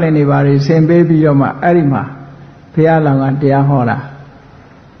တရားပလင်တွေပါဆင်ပေးပြီးတော့မှအဲ့ဒီမှာဘုရားလောင်းကတရားဟောတာ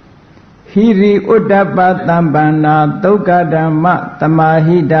ဟိရိဥဒ္ဒပတံပန္နာသုက္ကဓမ္မသမာ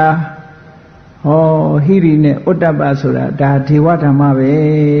ဟိတာဟောဟိရိနဲ့ဥဒ္ဒပဆိုတာဒါဒေဝဓမ္မပဲ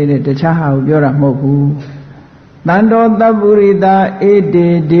တဲ့တခြားဟာကိုပြောတာမဟုတ်ဘူးတန်တော်တပ္ပုရိတာဧတေ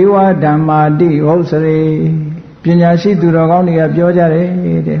ဒေဝဓမ္မာတိဟုတ်စရေပညာရှိသူတော်ကောင်းတွေကပြောကြတယ်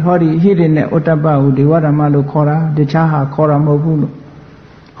တဲ့ဟောဒီဟိရိနဲ့ဥဒ္ဒပကိုဒေဝဓမ္မလို့ခေါ်တာတခြားဟာခေါ်တာမဟုတ်ဘူးလို့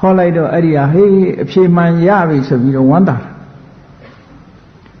ခေါ်လိုက်တော့အဲ့ဒီဟာဟေးအဖြေမှန်ရပြီဆိုပြီးတော့ဝမ်း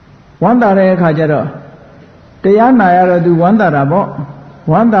သာတဲ့အခါကျတော့တရားနာရတော့သူဝမ်းသာတာပေါ့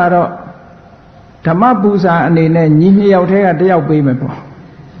ဝမ်းသာတော့ဓမ္မပူဇာအနေနဲ့ညီနှစ်ယောက်တည်းကတယောက်ပေးမယ်ပေါ့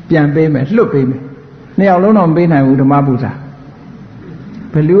ပြန်ပေးမယ်လွတ်ပေးမယ်နှစ်ယောက်လုံးတော့မပေးနိုင်ဘူးဓမ္မပူဇာ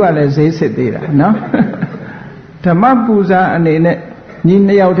ဘလူးကလည်းဈေးစစ်သေးတာနော်ဓမ္မပူဇာအနေနဲ့ ညီ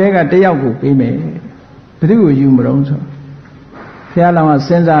နှစ်ယောက်တည်းကတစ်ယောက်ကိုပေးမယ်ဘယ်သူကိုယူမလို့ဆိုဘုရားလောင်းကစ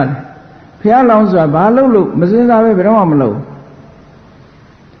ဉ်းစားတယ်ဘုရားလောင်းဆိုတာဘာလို့မစဉ်းစားပဲဘယ်တော့မှမလုပ်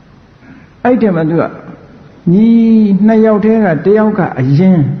အဲ့တည်းမှာသူကညီနှစ်ယောက်တည်းကတစ်ယောက်ကအရ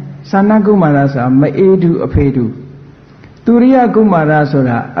င်သာနာကုမာရဆိုတာမအေးတူအဖေတူသူရိယကုမာရဆို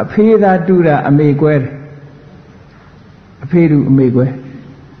တာအဖေသာတူတာအမေကွဲတယ်အဖေတူအမေကွဲ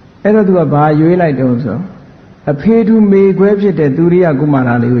အဲ့တော့သူကဘာရွေးလိုက်တော့ဆိုအဖေတူမေခွဲဖြစ်တဲ့သူရိယကုမာရ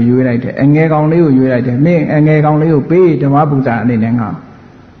လေးကိုရွေးလိုက်တယ်အငယ်ကောင်လေးကိုရွေးလိုက်တယ်မင်းအငယ်ကောင်လေးကိုပေးဓမ္မပူဇာအနေနဲ့ငါ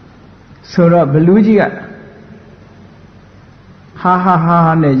ဆိုတော့ဘလူးကြီးကဟာ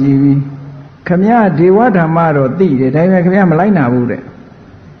နဲ့ကြည်ပြီးခမရဒေဝဓမ္မတော့သိတယ်ဒါပေမဲ့ခမရမလိုက်နာဘူးတဲ့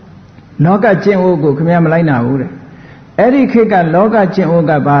လောကကျင့်ဝတ်ကိုခမရမလိုက်နာဘူးတဲ့အဲ့ဒီခေတ်ကလောကကျင့်ဝတ်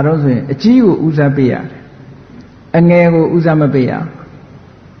ကဘာလို့ဆိုရင်အကြီးကိုဦးစားပေးရတယ်အငယ်ကိုဦးစားမပေးရ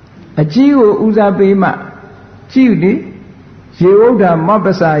အကြီးကိုဦးစားပေးမှကြည့်လေရေဝုဒ္ဓမပ္ပ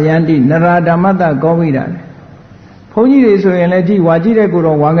စာယန္တိနရာဓမ္မတကောဝိတာလေဘုန်းကြီးတွေဆိုရင်လည်းကြည့်ဝါကြည့်တဲ့ကိုယ်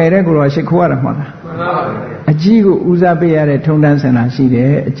တော်ဝါငယ်တဲ့ကိုယ်တော်ရှိခိုးရတာမဟုတ်လားမှန်ပါပါအကြီးကိုဦးစားပေးရတဲ့ထုံတန်းဆန္ဒရှိတ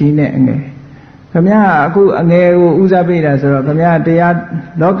ယ်အကြီးနဲ့အငယ်ခမရအခုအငယ်ကိုဦးစားပေးတာဆိုတော့ခမရတရား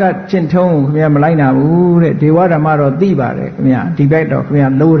လောကကျင့်ထုံးကိုခမရမလိုက်နာဘူးတဲ့ဒေဝဓမ္မတော့သိပါတယ်ခမရဒီဘက်တော့ခမရ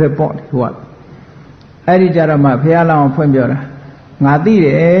လိုတဲ့ပေါ့ဟိုကအဲ့ဒီကြတော့မှဘုရားလောင်းဖွင့်ပြောတာငါသိတ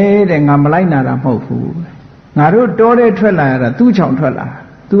ယ်တဲ့ငါမလိုက်နာတာမဟုတ်ဘူးငါတို့တောထဲထွက်လာရတာသူ့ချောင်ထွက်လာ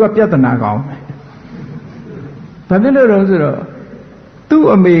သူကပြဿနာကောင်းဘာဖြစ်လို့တော့ဆိုတော့သူ့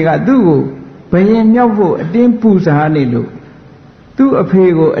အမေကသူ့ကိုဘယင်မြောက်ဖို့အတင်းပူဇာနေလို့သူ့အဖေ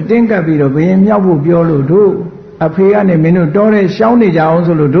ကိုအတင်းကပ်ပြီးတော့ဘယင်မြောက်ဖို့ပြောလို့တို့အဖေကနေမင်းတို့တောထဲရှောင်းနေကြအောင်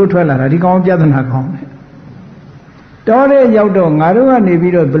ဆိုလို့တို့ထွက်လာတာဒီကောင်ပြဿနာကောင်းတယ်တောထဲရောက်တော့ငါတို့ကနေ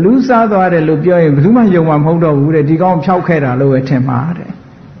ပြီးတော့ဘလူးစားသွားတယ်လို့ပြောရင်ဘယ်သူမှယုံမှာမဟုတ်တော့ဘူးတဲ့ဒီကောင်ဖြောက်ခဲ့တာလို့ပဲထင်ပါတဲ့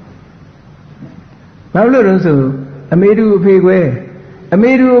ဘာလို့လဲဆိုအမေတူအဖေကွယ်အ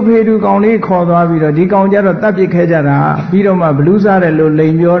မေတူအဖေတူကောင်လေးခေါ်သွားပြီးတော့ဒီကောင်ကြတော့တတ်ပစ်ခဲကြတာပြီးတော့မှဘလူးစားတယ်လို့လိ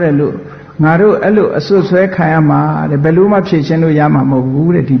န်ပြောတယ်လို့ငါတို့အဲ့လိုအဆွတ်ဆွဲခံရမှာတဲ့ဘယ်လိုမှဖြေရှင်းလို့ရမှာမဟုတ်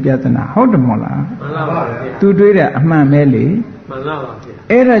ဘူးတဲ့ဒီပြဿနာဟုတ်တယ်မဟုတ်လားမှန်ပါပါဗျာသူတွေးတယ်အမှန်ပဲလေမှန်ပါပါဗျာ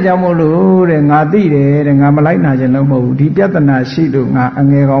အဲ့ဒါကြောင့်မို့လို့တဲ့ငါသိတယ်တဲ့ငါမလိုက်နာခြင်းလို့မဟုတ်ဘူးဒီပြဿနာရှိလို့ငါအ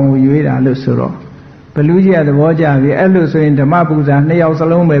ငယ်ကောင်ကိုရွေးတာလို့ဆိုတော့ဘလူးကြီးကသဘောကျပြီအဲ့လိုဆိုရင်ဓမ္မပူဇာနှစ်ယောက်စ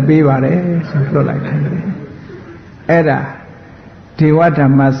လုံးပဲပေးပါတယ်ဆိုလွတ်လိုက်တယ်အဲ့ဒါဒေဝဓ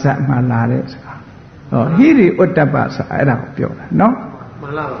မ္မစမှာလာတဲ့ဆိုတာဟောဟိရိဥတ္တပဆိုတာအဲ့ဒါကိုပြောတာနော်မှ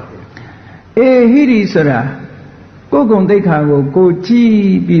န်ပါပါဗျာအေးဟိရိဆိုတာကိုယ်ကုံသိက္ခာကိုကြည့်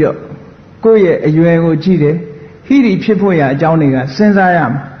ပြီးတော့ကိုယ့်ရဲ့အရွယ်ကိုကြည့်တယ်ဟိရိဖြစ်ဖို့ရအကြောင်းတွေကစဉ်းစားရ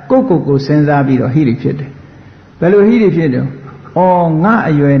မှာကိုစဉ်းစားပြီးတော့ဟိရိဖြစ်တယ်ဘယ်လိုဟိရိဖြစ်တယ်ဩငါ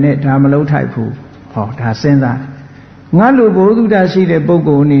အရွယ်နဲ့ဒါမလုပ်ထိုက်ဘူးဟောဒါစဉ်းစားငါလိုဘုသူတ္တရှိတဲ့ပုဂ္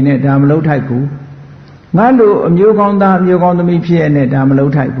ဂိုလ်အနေနဲ့ဒါမလုပ်ထိုက်ဘူးငါလိုအမျိုးကောင်းသားအမျိုးကောင်းသမီးဖြစ်ရတဲ့ဒါမလု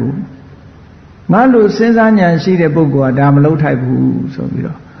ပ်ထိုက်ဘူးငါလိုစဉ်းစားဉာဏ်ရှိတဲ့ပုဂ္ဂိုလ်ကဒါမလုပ်ထိုက်ဘူးဆိုပြီး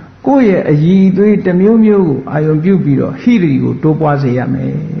တော့ကိုယ့်ရဲ့အည်အသွေးတစ်မျိုးမျိုးကိုအာရုံပြုပြီးတော့ဟိရိကိုတိုးပွားစေရမ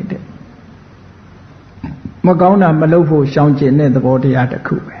ယ်တဲ့မကောင်းတာမလုပ်ဖို့ရှောင်ကျဉ်တဲ့သဘောတရားတစ်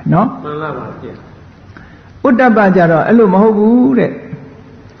ခုပဲเนาะမှန်ပါပါဗျာဥတ္တပကြတော့အဲ့လိုမဟုတ်ဘူးတဲ့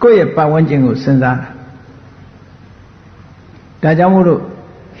ကိုယ့်ရဲ့ပတ်ဝန်းကျင်ကိုစဉ်းစားတာဒါကြောင့်မို့လို့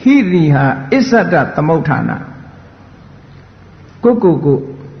ဟိရိဟာအစ္ဆဒသမုဋ္ဌာနာကို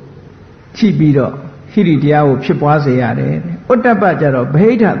ချိပြီးတော့ဟိရိတရားကိုဖြစ်ပွားစေရတယ်ဥတ္တပကြတော့ဗဟိ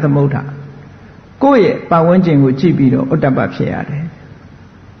တသမုဋ္ဌာကိုယ့်ရဲ့ပတ်ဝန်းကျင်ကိုကြည့်ပြီးတော့ဥတ္တပဖြစ်ရတယ်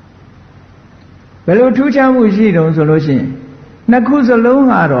ဘယ်လိုထူးခြားမှုရှိတုံးဆိုလို့ရှိရင်နှစ်ခုစလုံး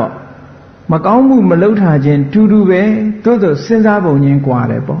ကတော့မကောင်းမှုမလုပ်ထားခြင်းတူတူပဲသို့သောစဉ်းစားပုံချင်းကွာ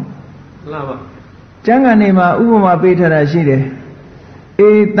တယ်ပေါ့မှန်ပါကျမ်းဂန်တွေမှာဥပမာပေးထားတာရှိတယ်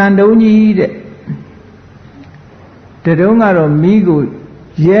အေးတန်တုံးကြီးတဲ့တတုံးကတော့မိကို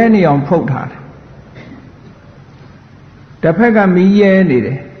ရဲနေအောင်ဖုတ်ထားတယ်တစ်ဖက်ကမီးရဲနေတ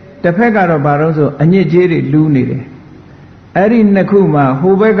ယ်တစ်ဖက်ကတော့ဘာလို့ဆိုအညစ်ကြေးတွေလူးနေတယ်အဲ့ဒီနှစ်ခုမှာ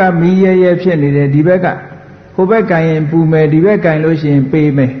ဟိုဘက်ကမီးရဲဖြစ်နေတယ်ဒီဘက်ကဟိုဘက်ကင်ရင်ပူမယ်ဒီဘက်ကင်လို့ရှိရင်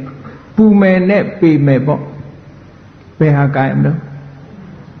ပေးမယ်ပူမယ်နဲ့ပေးမယ်ပေါ့ဘယ်ဟာကင်မလို့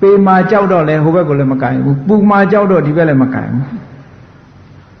ပေးမှာကြောက်တော့လဲဟိုဘက်ကိုလည်းမကင်ဘူးပူမှာကြောက်တော့ဒီဘက်လည်းမကင်ဘူး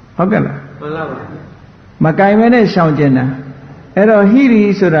ဟုတ်ကဲ့လားမှန်ပါပါမကင်မဲနဲ့ရှောင်ကျင်တာအဲ့တော့ဟိရိ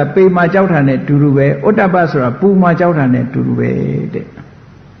ဆိုတာပေမှာကြောက်တာနဲ့တူတူပဲဥတ္တပဆိုတာပူမှာကြောက်တာနဲ့တူတူပဲတဲ့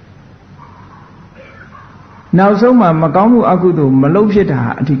နောက်ဆုံးမှာမကောင်းမှုအကုသိုလ်မလုပ်ဖြစ်တာ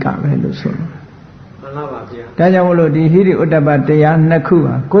အဓိကပဲလို့ဆိုလို့မှန်ပါပါဗျာဒါကြောင့်မလို့ဒီဟိရိဥတ္တပတရားနှစ်ခု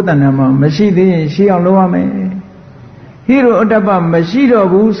ဟာကိုယ်တဏ္ဍာမှာမရှိသေးရင်ရှိအောင်လုပ်ရမယ်ဟိရိဥတ္တပမရှိတော့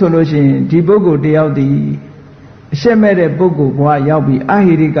ဘူးဆိုလို့ရှိရင်ဒီပုဂ္ဂိုလ်တယောက်ဒီအရှက်မဲ့တဲ့ပုဂ္ဂိုလ်ဘဝရောက်ပြီးအ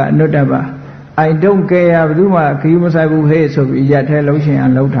ဟိရိကအနုတ္တပ I don't care ဘယ်သူမှခရီးမဆိုင်ဘူးဟဲ့ဆိုပြီးရက်ထဲလှုပ်ရှင်ရ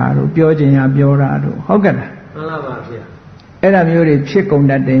လှုပ်တာတို့ပြောခြင်းရပြောတာတို့ဟုတ်ကဲ့လားမှန်ပါပါဗျာအဲ့ဒါမျိုးတွေဖြစ်ကုန်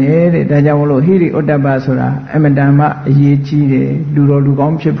တတ်တယ်တဲ့ဒါကြောင့်မလို့ဟိရိဥတ္တပဆိုတာအမတန်မှအရေးကြီးတယ်လူတော်လူကော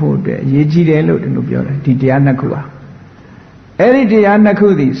င်းဖြစ်ဖို့အတွက်အရေးကြီးတယ်လို့ဒီလိုပြောတယ်ဒီတရားနှစ်ခုဟာအဲ့ဒီတရားနှစ်ခု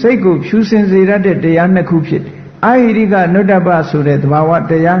သည်စိတ်ကိုဖြူစင်စေတတ်တဲ့တရားနှစ်ခုဖြစ်တယ်အာဟိရိကနုတ္တပဆိုတဲ့သဘာဝ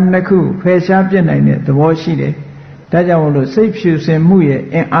တရားနှစ်ခုဖယ်ရှားပြစ်နိုင်တဲ့သဘောရှိတယ်ဒါကြောင့်မလို့စိတ်ဖြူစင်မှုရဲ့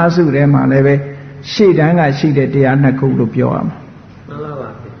အင်အားစုထဲမှာလည်းပဲရှေ့တန်းကရှိတဲ့တရားနှစ်ခုလို့ပြောရမှာမှန်ပါပါ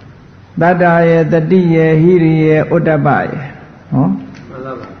တတ္တရဲ့တတိရဲ့ဟိရိရဲ့ဥတ္တပရဲ့ဟောမှန်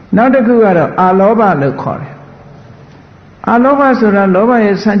ပါပါနောက်တစ်ခုကတော့အာလောဘလို့ခေါ်တယ်အာလောဘဆိုတာလောဘ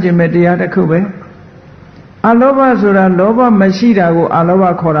ရဲ့ဆန့်ကျင်မဲ့တရားတစ်ခုပဲအာလောဘဆိုတာလောဘမရှိတာကိုအာလောဘ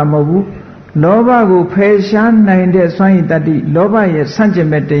ခေါ်တာမဟုတ်ဘူးလောဘကိုဖယ်ရှားနိုင်တဲ့စွမ်းရည်တတ္တိလောဘရဲ့ဆန့်ကျင်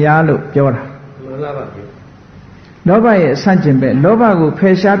မဲ့တရားလို့ပြောတာမှန်ပါပါလောဘရဲ့ဆန့်ကျင်ဘက်လောဘကိုဖ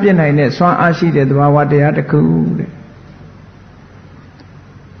ယ်ရှားပြစ်နိုင်တဲ့စွမ်းအားရှိတဲ့သဘာဝတရားတစ်ခုတဲ့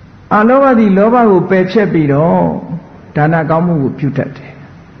အာလောဘသည်လောဘကိုပယ်ဖြတ်ပြီးတော့ဒါနကောင်းမှုကိုပြုတတ်တယ်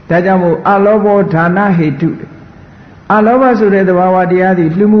ဒါကြောင့်မို့အာလောဘောဒါနဟေတုအာလောဘဆိုတဲ့သဘာဝတရားသည်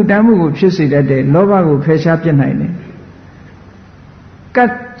လှူမှုတမ်းမှုကိုဖြစ်စေတတ်တယ်လောဘကိုဖယ်ရှားပြစ်နိုင်တယ်က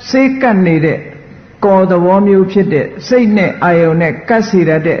တ်စေးကတ်နေတဲ့ကော်သဘောမျိုးဖြစ်တဲ့စိတ်နဲ့အာယုန်နဲ့ကတ်စေတ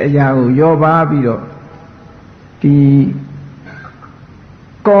တ်တဲ့အရာကိုရောပါပြီးတော့ဒီ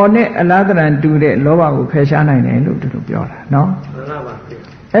ကော်နဲ့အလားတန်တူတဲ့လောဘကိုဖယ်ရှားနိုင်တယ်လို့သူတို့ပြောတာနော်မှန်ပါပါ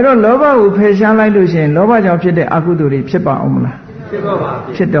အဲ့တော့လောဘကိုဖယ်ရှားလိုက်လို့ရှိရင်လောဘကြောင့်ဖြစ်တဲ့အကုသိုလ်တွေဖြစ်ပါအောင်မလားဖြစ်ပါပါ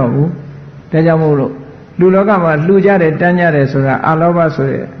ဖြစ်တော့ဘူးဒါကြောင့်မို့လို့လူလောကမှာလှူကြတယ်တန်းကြတယ်ဆိုတာအာလောဘဆို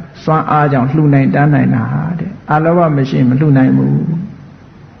တဲ့စွမ်းအားကြောင့်လှူနိုင်တန်းနိုင်တာတဲ့အာလောဘမရှိရင်မလှူနိုင်ဘူး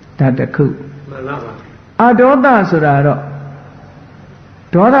ဒါတစ်ခုမှန်ပါပါအာဒေါသဆိုတာတော့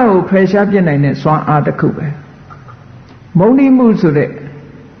ဒေါသကိုဖယ်ရှားပြစ်နိုင်တဲ့စွမ်းအားတစ်ခုပဲမုန်းတိမှုဆိုတဲ့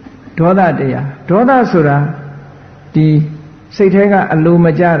ဒေါသတရားဒေါသဆိုတာဒီစိတ်ထဲကအလိုမ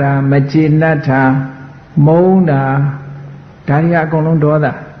ကျတာမကျေနပ်တာမုန်းတာဒါတွေအကုန်လုံးဒေါသ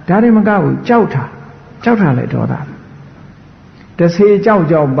ဒါတွေမကဘူးကြောက်တာလဲဒေါသတဆေကြော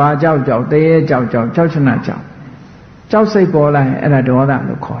က်ပါကြောက်တရေကြောက်ကြောက်ချနာကြောက်စိတ်ပေါ်လာရင်အဲ့ဒါဒေါသ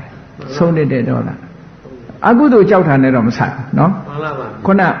လို့ခေါ်တယ်ဆုံးတဲ့ဒေါသအကုသိုလ်ကြောက်တာနဲ့တော့မဆိုင်ဘူးနော်မှန်ပါပါ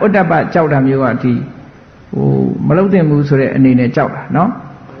ခုနဥတ္တပကြောက်တာမျိုးကဒီမလုံတဲ့မှုဆိုတဲ့အနေနဲ့ကြောက်တာနော်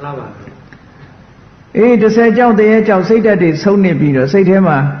မှန်ပါပါအေး30ကြောက်တရေကြောက်စိတ်ဓာတ်တွေဆုံးနေပြီးတော့စိတ်ထဲ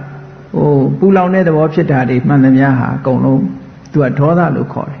မှာပူလောင်တဲ့သဘောဖြစ်တာတွေမှန်သမျှဟာအကုန်လုံးသူကဒေါသလို့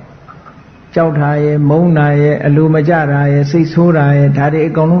ခေါ်တယ်ကြောက်တာရဲ့မုန်းတာရဲ့အလိုမကျတာရဲ့စိတ်ဆိုးတာရဲ့ဒါတွေ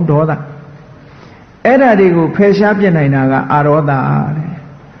အကုန်လုံးဒေါသအဲ့ဒါတွေကိုဖယ်ရှားပြစ်နိုင်တာကအာရောသတဲ့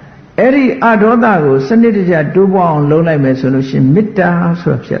အဲ့ဒီအာဒေါသကိုစနစ်တကျတိုးပွားအောင်လုပ်လိုက်မယ်ဆိုလို့ရှိရင်မေတ္တာ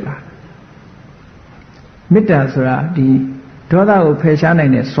ဆိုတာဖြစ်လာမေတ္တာဆိုတာဒီဒေါသကိုဖယ်ရှားနို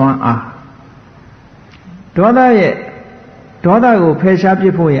င်တဲ့စွမ်းအားဒေါသကိုဖယ်ရှားပြ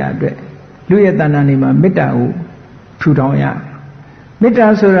စ်ဖို့ရအတွက်လူရဲ့တဏ္ဍာနေမှာမေတ္တာကိုထူထောင်ရတယ်မေတ္တာ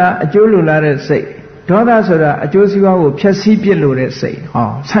ဆိုတာအကျိုးလိုလားတဲ့စိတ်ဒေါသဆိုတာအကျိုးစီးပွားကိုဖျက်ဆီးပြစ်လိုတဲ့စိတ်ဟော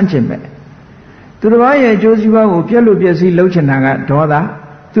ဆန့်ကျင်မဲ့သူတစ်ပါးရဲ့အကျိုးစီးပွားကိုပြက်လို့ပျက်စီးလုပ်ချင်တာကဒေါသ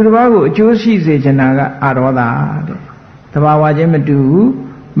သူတစ်ပါးကိုအကျိုးရှိစေချင်တာကအာဒေါသတဲ့သဘာဝချင်းမ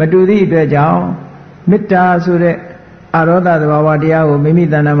တူသည့်အတွက်ကြောင့်မေတ္တာဆိုတဲ့အာရောသသဘာဝတရားကိုမိမိ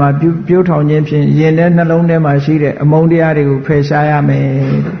တဏ္ဍာမှာပြိုးထောင်ခြင်းဖြင့်ယင်တဲ့နှလုံးထဲမှာရှိတဲ့အမုန်းတရားတွေကိုဖယ်ရှားရမယ်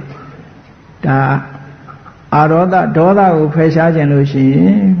ဒါအာရောသဒေါသကိုဖယ်ရှားခြင်းလို့ရှိရ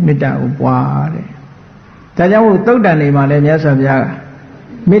င်မေတ္တာကိုပွားတယ်ဒါကြောင့်မို့သုတ်တန်တွေမှာလည်းမြတ်စွာဘုရားက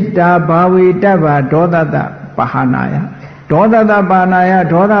မေတ္တာဘာဝေတ္တဗာဒေါသတပါဟနာယဒေါသတပါဏာယ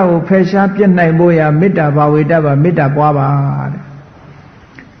ဒေါသကိုဖယ်ရှားပြစ်နိုင်ဖို့ရမေတ္တာဘာဝေတ္တဗာမေတ္တာပွားပါတဲ့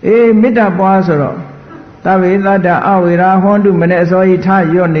အေးမေတ္တာပွားဆိုတော့သဗ္ဗေသတ္တအဝေရာဟောတုမနဲ့အစောကြီးထား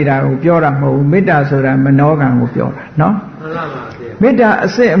ရွတ်နေတာကိုပြောတာမဟုတ်ဘူးမေတ္တာဆိုတာမနောကံကိုပြောတာနော်မှန်ပါပါမေတ္တာအ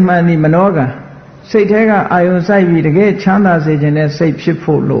စစ်အမှန်ဒီမနောကံစိတ်ထဲကအာယုံစိုက်ပြီးတကယ်ချမ်းသာစေခြင်းနဲ့စိတ်ဖြစ်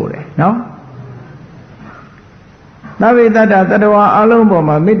ဖို့လိုတယ်နော်သဗ္ဗေတ္တတတဝါအလုံးပေါ်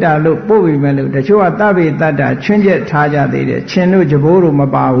မှာမေတ္တာလို့ပို့ပြီးမယ်လို့တချို့ကသဗ္ဗေတ္တချွင်းချက်ထားကြသေးတယ်ရှင်တို့ကြဘိုးတို့မ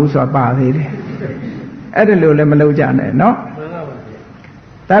ပါဘူးဆိုတာပါသေးတယ်အဲ့ဒါလို့လည်းမလုပ်ကြနဲ့နော်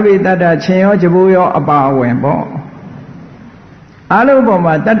သဗ္ဗေတ္တချင်းရောကြဘိုးရောအပါအဝင်ပေါ့အလုံးပေါ်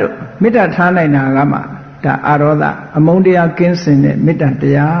မှာတတ်မေတ္တာထားနိုင်တာကမှဒါအာရောသအမုန်းတရားကင်းစင်တဲ့မေတ္တာတ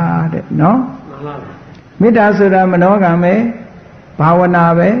ရားတဲ့နော်မေတ္တာဆိုတာမနောကံပဲဘာဝနာ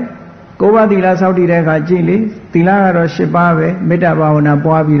ပဲကိုးပါးသီလစောင့်တည်တဲ့အခါကြည့်လေသီလကတော့၈ပါးပဲမေတ္တာဘာဝနာ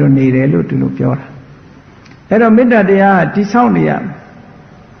ပွားပြီးတော့နေတယ်လို့သူတို့ပြောတာအဲ့တော့မေတ္တာတရားကတိဆောက်နေရ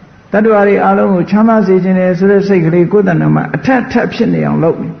တတ္တဝါတွေအားလုံးကိုချမ်းသာစေခြင်းနဲ့ဆိုတဲ့စိတ်ကလေးကိုယ်တဏ္ဍမှာအထက်ထပ်ဖြစ်နေအောင်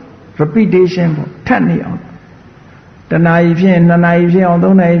လုပ် repetition ပေါ့ထပ်နေအောင်တဏှာကြီးဖြစ်ရင်2နာရီဖြစ်အောင်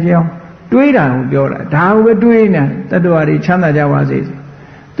3နာရီဖြစ်အောင် တွေးတာကိုပြောတာဒါကိုပဲတွေးနေတတ္တဝါတွေချမ်းသာကြပါစေ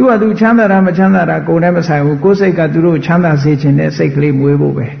သူကသူချမ်းသာတာမချမ်းသာတာကိုယ်နဲ့မဆိုင်ဘူးကိုယ်စိတ်ကသူတို့ချမ်းသာစေခြင်းနဲ့စိတ်ကလေးမွေး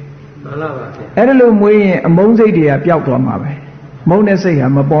ဖို့ပဲမှန်ပါပါအဲ့ဒါလို့မွေးရင်အမုန်းစိတ်တွေကပျောက်သွားမှာပဲမုန်းတဲ့စိတ်က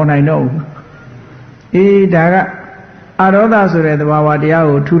မပေါ်နိုင်တော့ဘူးအေးဒါကအာရောဓဆိုတဲ့သဘာဝတရား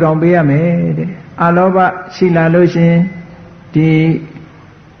ကိုထူထောင်ပေးရမယ်တဲ့အာလောဘရှိလာလို့ရှင်ဒီ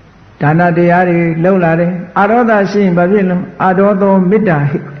ဒါနတရားတွေလှုပ်လာတယ်အာရောဓရှိရင်ဘာဖြစ်လဲအာရောသောမေတ္တာ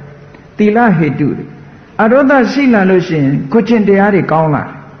သီလဟေတုအာရောဓရှိလာလို့ရှင်ကိုချင်းတရားတွေကောင်းလာ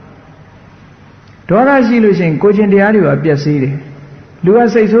ဒေါသရှိလို့ရှင်ကိုချင်းတရားတွေကပျက်စီးတယ်လူက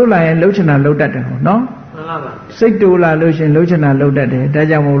စိတ်ဆိုးလာရင်လှုပ်ချင်တာလှုပ်တတ်တယ်ဟောနော်မှန်ပါပါစိတ်တူလာလို့ရှင်လှုပ်ချင်တာလှုပ်တတ်တယ်ဒါ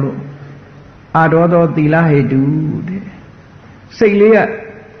ကြောင့်မို့လို့အာရောသောသီလဟေတုတဲ့စိတ်လေးက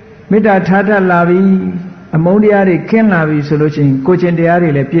မေတ္တာထားတတ်လာပြီအမုန်းတရားတွေခင်းလာပြီဆိုလို့ရှိရင်ကိုချင်းတရားတွေ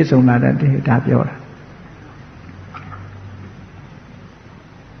လည်းပြည့်စုံလာတတ်တယ်ဒါပြောတာ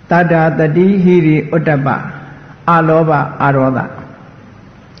တတ္တာတတိဟိရိဥတ္တပအာလောဘအာရောဓ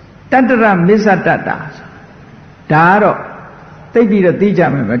တတ္တရမစ္ဆတတ္တာဒါကတော့သိပြီးတော့သိကြ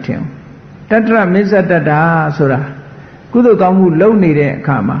မယ်မထင်ဘူးတတ္တရမစ္ဆတတ္တာဆိုတာကုသိုလ်ကောင်းမှုလုပ်နေတဲ့အ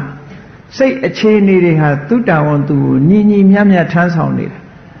ခါမှာစိတ်အခြေအနေတွေဟာသူ့တာဝန်သူကိုညီညီမြတ်မြတ်ထမ်းဆောင်နေတာ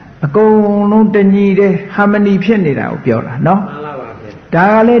အကုန်လုံးတညီတဲ့ဟာမနီဖြစ်နေတာကိုပြောတာနော်မှန်ပါပါဒါ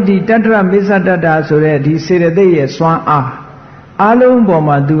ကလည်းဒီတတ္တရမစ္ဆတတ္တာဆိုတဲ့ဒီစေတသိက်ရဲ့စွမ်းအားလုံးပေါ်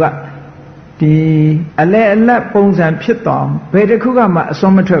မှာသူကဒီအလဲအလတ်ပုံစံဖြစ်သွားဘယ်တစ်ခုကမှအစွ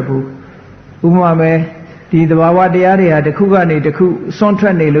န်းမထွက်ဘူးဥပမာပဲဒီသဘာဝတရားတွေဟာတစ်ခုကနေတစ်ခုစွန့်ထွ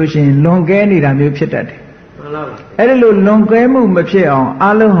က်နေလို့ရှိရင်လွန်ကဲနေတာမျိုးဖြစ်တတ်တယ်အဲ့ဒီလိုလွန်ကဲမှုမဖြစ်အောင်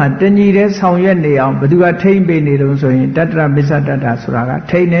အလုံးဟာတညီတဲ့ဆောင်ရွက်နေအောင်ဘယ်သူကထိမ့်ပေးနေလို့ဆိုရင်တတ္တရမစ္ဆတတ္တာဆိုတာက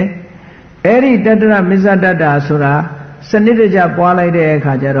ထိမ့်နေအဲ့ဒီတတ္တရမစ္ဆတတ္တာဆိုတာစနစ်တကျပွားလိုက်တဲ့အ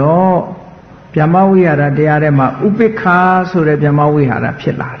ခါကျတော့ဗျမဝိဟာရတရားထဲမှာဥပိ္ပခာဆိုတဲ့ဗျမဝိဟာရဖြ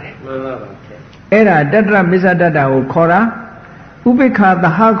စ်လာတယ်မှန်ပါပါအဲ့ဒါတတ္တရမစ္ဆတတ္တာကိုခေါ်တာဥပိ္ပခာသ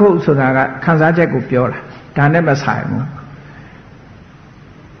ဟခုတ်ဆိုတာကခံစားချက်ကိုပြောတာဒါနဲ့မဆိုင်ဘူး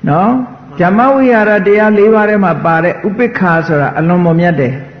နော်ဓမ္မဝိဟာရတရား၄ပါးထဲမှာပါတဲ့ဥပိ္ပခာဆိုတာအလွန်မမြတ်တ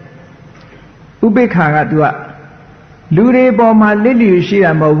ယ်ဥပိ္ပခာကသူကလူတွေပေါ်မှာလစ်လျူရှိ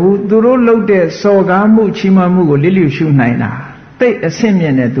တာမဟုတ်ဘူးသူတို့လုပ်တဲ့စော်ကားမှုချီးမွမ်းမှုကိုလစ်လျူရှုနိုင်တာတိတ်အဆင့်မြ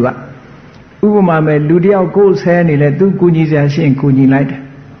င့်တယ်သူကဥပမာပဲလူတယောက်ကိုယ်ဆဲနေလဲသူကူညီစရာရှိရင်ကူညီလိုက်တယ်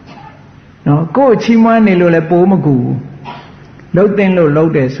နော်ကိုယ်ချီးမွမ်းနေလို့လဲပိုးမကူဘူးလှုပ်တင်လို့လှု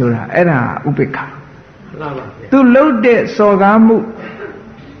ပ်တယ်ဆိုတာအဲ့ဒါဥပိ္ပခာမှန်ပါဗျာသူလှုပ်တဲ့စော်ကားမှု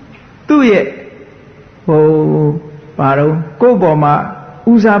သူ့ရဲ့ဘာတော့ကိုယ့်ပေါ်မှာ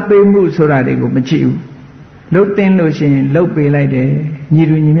ဦးစားပေးမှုဆိုတာတွေကိုမကြည့်ဘူးလှုပ်တင်လို့ရှိရင်လှုပ်ပေးလိုက်တယ်ညီ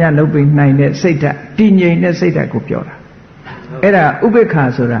လူညီမျှလှုပ်ပေးနိုင်တဲ့စိတ်ဓာတ်တည်ငြိမ်တဲ့စိတ်ဓာတ်ကိုပြောတာအဲ့ဒါဥပိ္ပခာ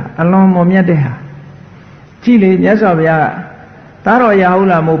ဆိုတာအလွန်မမြတ်တဲ့ဟာကြည့်လေမြတ်စွာဘုရားကသားတော်ရာဟု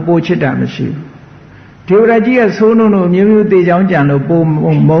လာမို့ပို့ချစ်တာမရှိဘူးဒေဝရကြီးကသိုးနှုံတို့မျိုးမျိုးတေချောင်းကြံလို့ပို့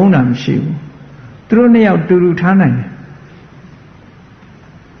မုန်းတာမရှိဘူးသူတို့နှစ်ယောက်တူတူထားနိုင်တယ်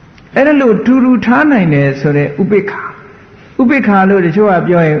အဲ့ဒါလို့တူတူထားနိုင်တယ်ဆိုတဲ့ဥပိ္ပခာဥပိ္ပခာလို့တချို့က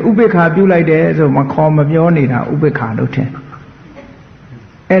ပြောရင်ဥပိ္ပခာပြုလိုက်တယ်ဆိုမခေါ်မပြောနေတာဥပိ္ပခာလို့ထင်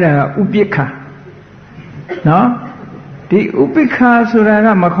အဲ့ဒါကဥပိ္ပခာနော်ဒီဥပိ္ပခာဆိုတာက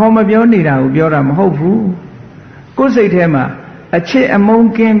မခေါ်မပြောနေတာကိုပြောတာမဟုတ်ဘူးကိုယ်စိတ်ထဲမှာအချစ်အမုန်း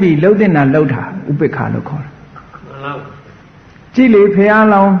ကင်းပြီးလှုပ်တဲ့နာလှုပ်တာဥပိ္ပခာလို့ခေါ်တာမှန်ပါဘူးကြည့်လေဖះ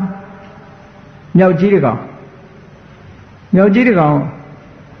လောင်းမြောက်ကြီးတကောင်မြောက်ကြီးတကောင်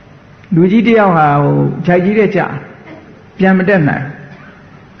လူကြီးတယောက်ဟာခြိုက်ကြီးတဲ့ကြပြန်မတက်နိုင်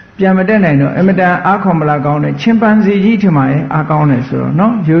တော့အမတန်အားခေါ်မလာကောင်းတယ်ချင်ပန်စီကြီးထင်ပါရဲ့အားကောင်းတယ်ဆိုတော့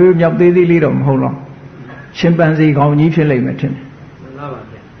နော်ရိုးရိုးမြောက်သေးသေးလေးတော့မဟုတ်တော့ချင်ပန်စီကောင်းကြီးဖြစ်လိမ့်မယ်ထင်တယ်မှန်ပါပါ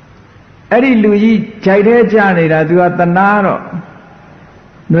ဗျအဲ့ဒီလူကြီးခြိုက်တဲ့ကြနေတာသူကတနာတော့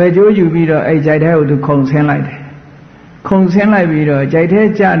ຫນွယ်ကြိုးယူပြီးတော့အဲ့ခြိုက်တဲ့ကိုသူခုံဆင်းလိုက်တယ်ခုံဆင်းလိုက်ပြီးတော့ခြိုက်တဲ့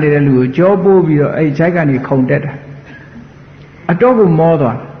ကြနေတဲ့လူကိုကြောပိုးပြီးတော့အဲ့ခြိုက်ကနေခုံတက်တာအတော့ကိုမော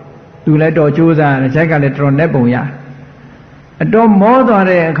သွားသူလည်းတော်ကြိုးစားတယ်ခြိုက်ကလည်းတော်နဲ့ပုံရအတော့မောသွား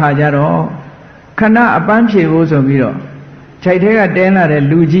တဲ့အခါကျတော့ခဏအပန်းဖြေဖို့ဆိုပြီးတော့ခြိုက်ထဲကတဲလာတဲ့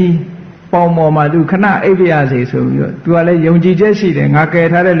လူကြီးပေါင်ပေါ်မှာသူခဏအိပ်ပြရစီဆိုပြီးတော့သူကလည်းယုံကြည်ချက်ရှိတယ်ငါကယ်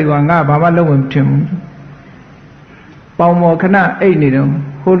ထားတဲ့လူကငါဘာမှလုပ်ဝင်မထင်ဘူးပေါင်ပေါ်ခဏအိပ်နေတော့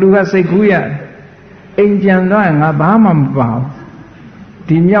ဟိုလူကစိတ်ကူးရတယ်အိမ်ပြန်သွားရင်ငါဘာမှမပါဘူး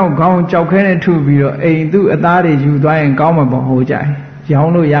ဒီမြောက်ခေါင်းကြောက်ခဲနဲ့ထုပြီးတော့အိမ်သူ့အသားတွေယူသွားရင်ကောင်းမှာပေါ့ဟိုကြိုင်ရော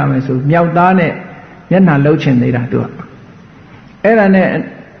င်းလို့ရမယ်ဆိုမြောက်သားနဲ့မျက်နှာလှုပ်ချင်သေးတာသူကအဲ့ဒါနဲ့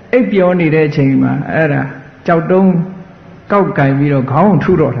အိပ်ပြောနေတဲ့အချိန်မှာအဲ့ဒါကြောက်တုံးကောက်ကင်ပြီးတော့ခေါင်း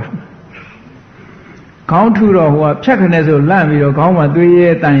ထုတော့တာခေါင်းထုတော့ဟိုကဖြတ်ခနဲ့ဆိုလန့်ပြီးတော့ခေါင်းမှာသွေးရဲ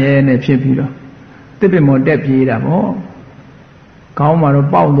တန်ရဲနဲ့ဖြစ်ပြီးတော့တစ်ပင်မော်တက်ပြေးတာပေါ့ ခေါင်းမှာတော့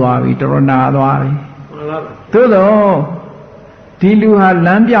ပေါက်သွားပြီတော်တော်နာသွားပြီသို့တော့ဒီလူဟာလ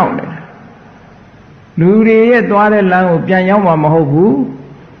မ်းပြောင်းတယ်လူတွေရဲ့သွားတဲ့လမ်းကိုပြန်ရောက်မှာမဟုတ်ဘူး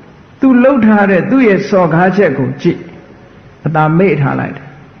သူလှုပ်ထားတဲ့သူ့ရဲ့စော်ကားချက်ကိုကြည့်အသာမေ့ထားလိုက်တယ်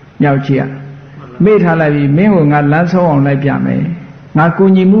မြောက်ကြီးကမေ့ထားလိုက်ပြီးမင်းကိုငါလမ်းဆုံးအောင်လိုက်ပြမယ်ငါကူ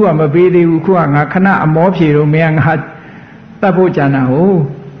ညီမှုကမပေးသေးဘူးခုကငါခဏအမောဖြေတော့မင်းကငါတတ်ဖို့ကြံတာဟုတ်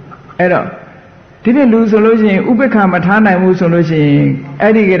အဲ့တော့ဒီနေ့လူဆိုလို့ရှိရင်ဥပ္ပခါမထားနိုင်ဘူးဆိုလို့ရှိရင်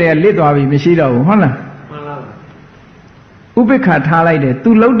အဲ့ဒီကလေးကလစ်သွားပြီမရှိတော့ဘူးဟုတ်လားဥပ္ပခါထားလိုက်တယ်သူ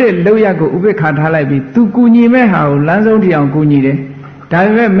လှုပ်တဲ့လှုပ်ရက်ကိုဥပ္ပခါထားလိုက်ပြီးသူကူညီမဲ့ဟာကိုလမ်းဆုံးထီအောင်ကူညီတယ်ဒါ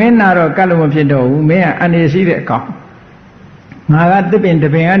ပေမဲ့မင်းနာတော့ကတ်လို့မဖြစ်တော့ဘူးမင်းကအန္တရာယ်ရှိတဲ့အကောင်ငါကတစ်ပင်တ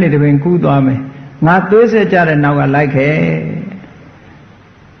စ်ပင်ကနေတစ်ပင်ကူးသွားမယ်ငါသွေးဆက်ကြတဲ့နောက်ကလိုက်ခဲ့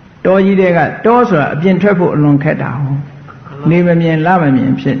တောကြီးတွေကတောဆိုတာအပြင်ထွက်ဖို့အလွန်ခက်တာဟုတ်နေမမြင်လမမြ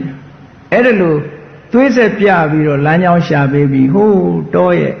င်ဖြစ်အဲ့ဒါလို့သွေးဆက်ပြပြီးတော့လမ်းကြောင်းရှာပေးပြီးဟိုးတော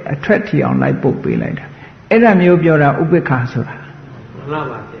ရဲ့အထွက်ထီအောင်လိုက်ပုတ်ပေးလိုက်တာအဲ့ဒါမျိုးပြောတာဥပိ္ပခာဆိုတာမှန်ပါ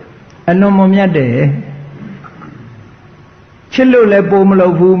ပါဗျာအလွန်မမြတ်တယ်ချစ်လို့လည်းပိုမလု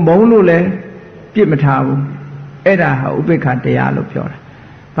ပ်ဘူးမုန်းလို့လည်းပြစ်မထားဘူးအဲ့ဒါဟာဥပိ္ပခာတရားလို့ပြောတာ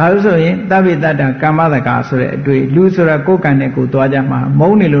ဘာလို့ဆိုရင်သဗ္ဗေတ္တကာမတကာဆိုတဲ့အတွေ့လူဆိုတာကိုယ်ကံနဲ့ကိုယ်သွားကြမှာမု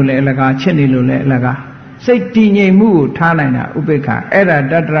န်းနေလို့လည်းအလကားချစ်နေလို့လည်းအလကားစိတ်တည်ငြိမ်မှုကိုထားနိုင်တာဥပိ္ပခာအဲ့ဒါ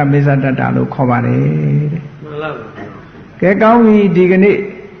တတ္တရမေဇတ္တလို့ခေါ်ပါတယ်တဲ့မှန်ပါပါကဲကောင်းပြီဒီကနေ့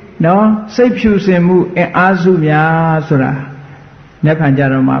နော်စိတ်ဖြူစင်မှုအင်အားစုများဆိုတာနေ့ဖန်ကြ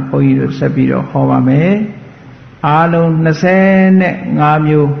တော့မှဘုန်းကြီးတို့ဆက်ပြီးတော့ဟောပါမယ်အားလုံး25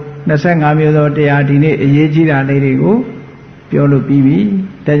မျိုး25မျိုးသောတရားဒီနေ့အရေးကြီးတာလေးတွေကိုပြောလို့ပြီးပြီ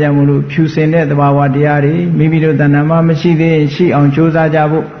ဒါကြောင့်မို့လို့ဖြူစင်တဲ့သဘာဝတရားတွေမိမိတို့တဏ္ဍာမှာမရှိသေးရင်ရှိအောင်ကြိုးစားကြ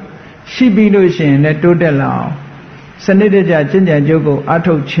ဖို့ရှိပြီးလို့ရှိရင်လည်းတိုးတက်လာအောင်စနစ်တကျကျင့်ကြံကြိုးကိုအ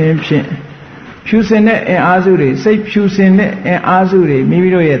ထုတ်ခြင်းဖြင့်ဖြူစင်တဲ့အင်အားစုတွေစိတ်ဖြူစင်တဲ့အင်အားစုတွေမိမိ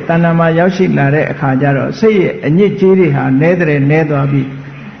တို့ရဲ့တဏ္ဍာမှာရောက်ရှိလာတဲ့အခါကျတော့စိတ်ရဲ့အညစ်အကြေးတွေဟာနည်းတဲ့နည်းသွားပြီး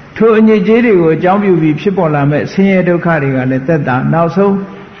ထိုအညစ်အကြေးတွေကိုအကြောင်းပြုပြီးဖြစ်ပေါ်လာမဲ့ဆင်းရဲဒုက္ခတွေကလည်းသက်သာနောက်ဆုံး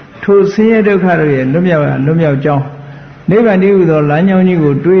ထိုဆင်းရဲဒုက္ခတွေရဲ့လွတ်မြောက်ကြောင်းနိဗ္ဗာန်တည်းဟူသောလမ်းကြောင်းကြီး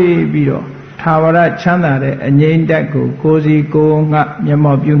ကိုတွေးပြီးတော့ထာဝရချမ်းသာတဲ့အငြိမ့်တက်ကိုကိုယ်စီကိုယ်ငှမျက်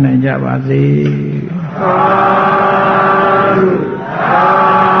မှောက်ပြုနိုင်ကြပါစေသာဓုသာ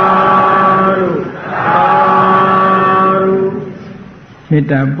ဓုသာဓုမေတ္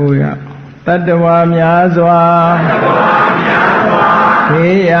တာပို့ရတတ္တဝါများစွာ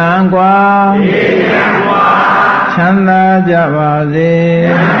ဘေးရန်กว่าချမ်းသာကြပါစေ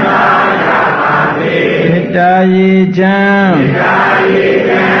မေတ္တာရေချမ်း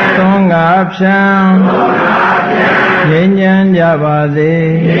သွန်ငါဖြံငြိမ်းချမ်းကြပါစေ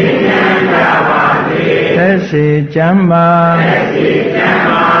သက်ရှိချမ်းသာ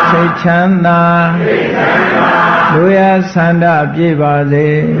စိတ်ချမ်းသာလူရဆန္ဒပြည့်ပါစေ